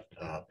is, but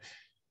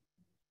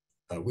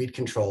weed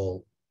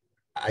control,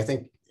 I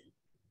think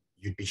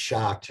you'd be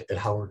shocked at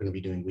how we're going to be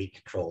doing weed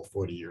control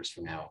 40 years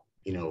from now,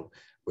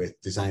 with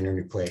designer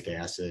nucleic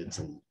acids.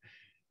 And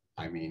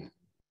I mean,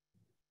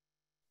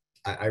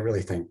 I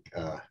really think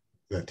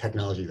the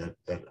technology that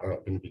are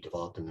going to be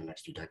developed in the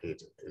next few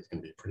decades is going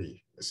to be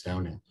pretty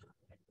astounding.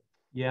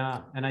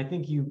 Yeah, and I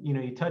think you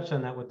touched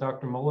on that with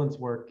Dr. Mullen's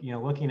work,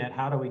 looking at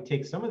how do we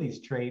take some of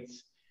these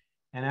traits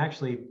and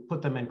actually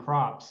put them in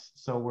crops.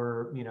 So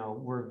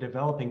we're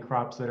developing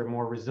crops that are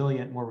more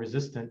resilient, more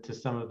resistant to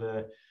some of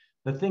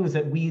the things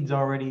that weeds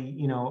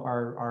already,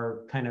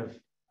 are kind of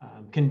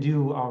can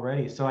do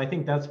already. So I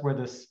think that's where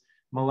this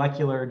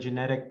molecular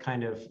genetic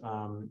kind of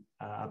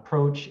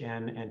approach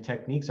and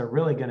techniques are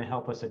really going to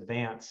help us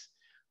advance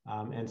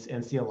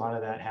and see a lot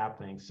of that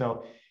happening.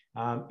 So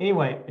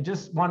anyway, I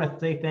just want to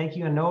say thank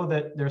you. I know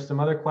that there's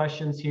some other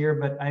questions here,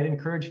 but I'd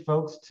encourage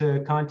folks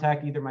to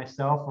contact either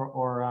myself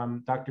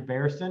or Dr.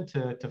 Baerson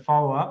to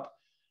follow up.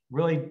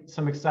 Really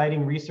some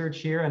exciting research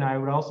here. And I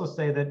would also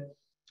say that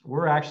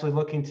we're actually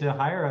looking to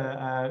hire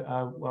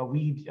a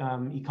weed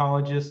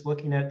ecologist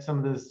looking at some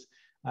of this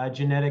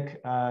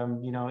genetic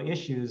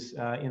issues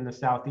in the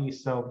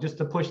Southeast. So just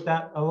to push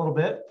that a little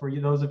bit for you,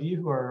 those of you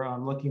who are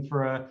looking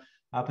for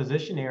a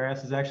position,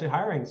 ARS is actually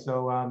hiring.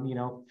 So,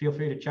 feel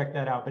free to check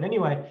that out. But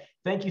anyway,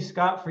 thank you,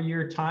 Scott, for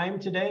your time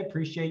today.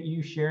 Appreciate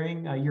you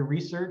sharing your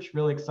research,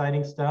 really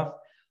exciting stuff.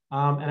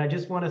 And I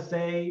just want to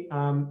say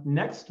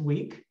next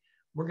week,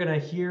 we're going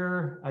to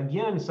hear,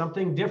 again,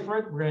 something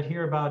different. We're going to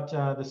hear about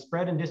the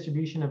spread and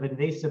distribution of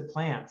invasive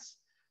plants.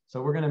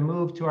 So we're going to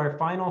move to our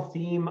final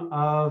theme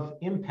of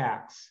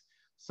impacts.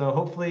 So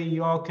hopefully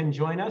you all can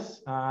join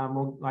us.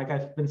 Like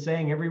I've been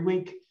saying, every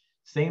week,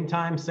 same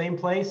time, same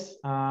place,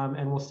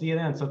 and we'll see you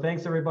then. So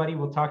thanks, everybody.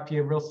 We'll talk to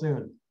you real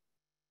soon.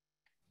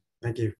 Thank you.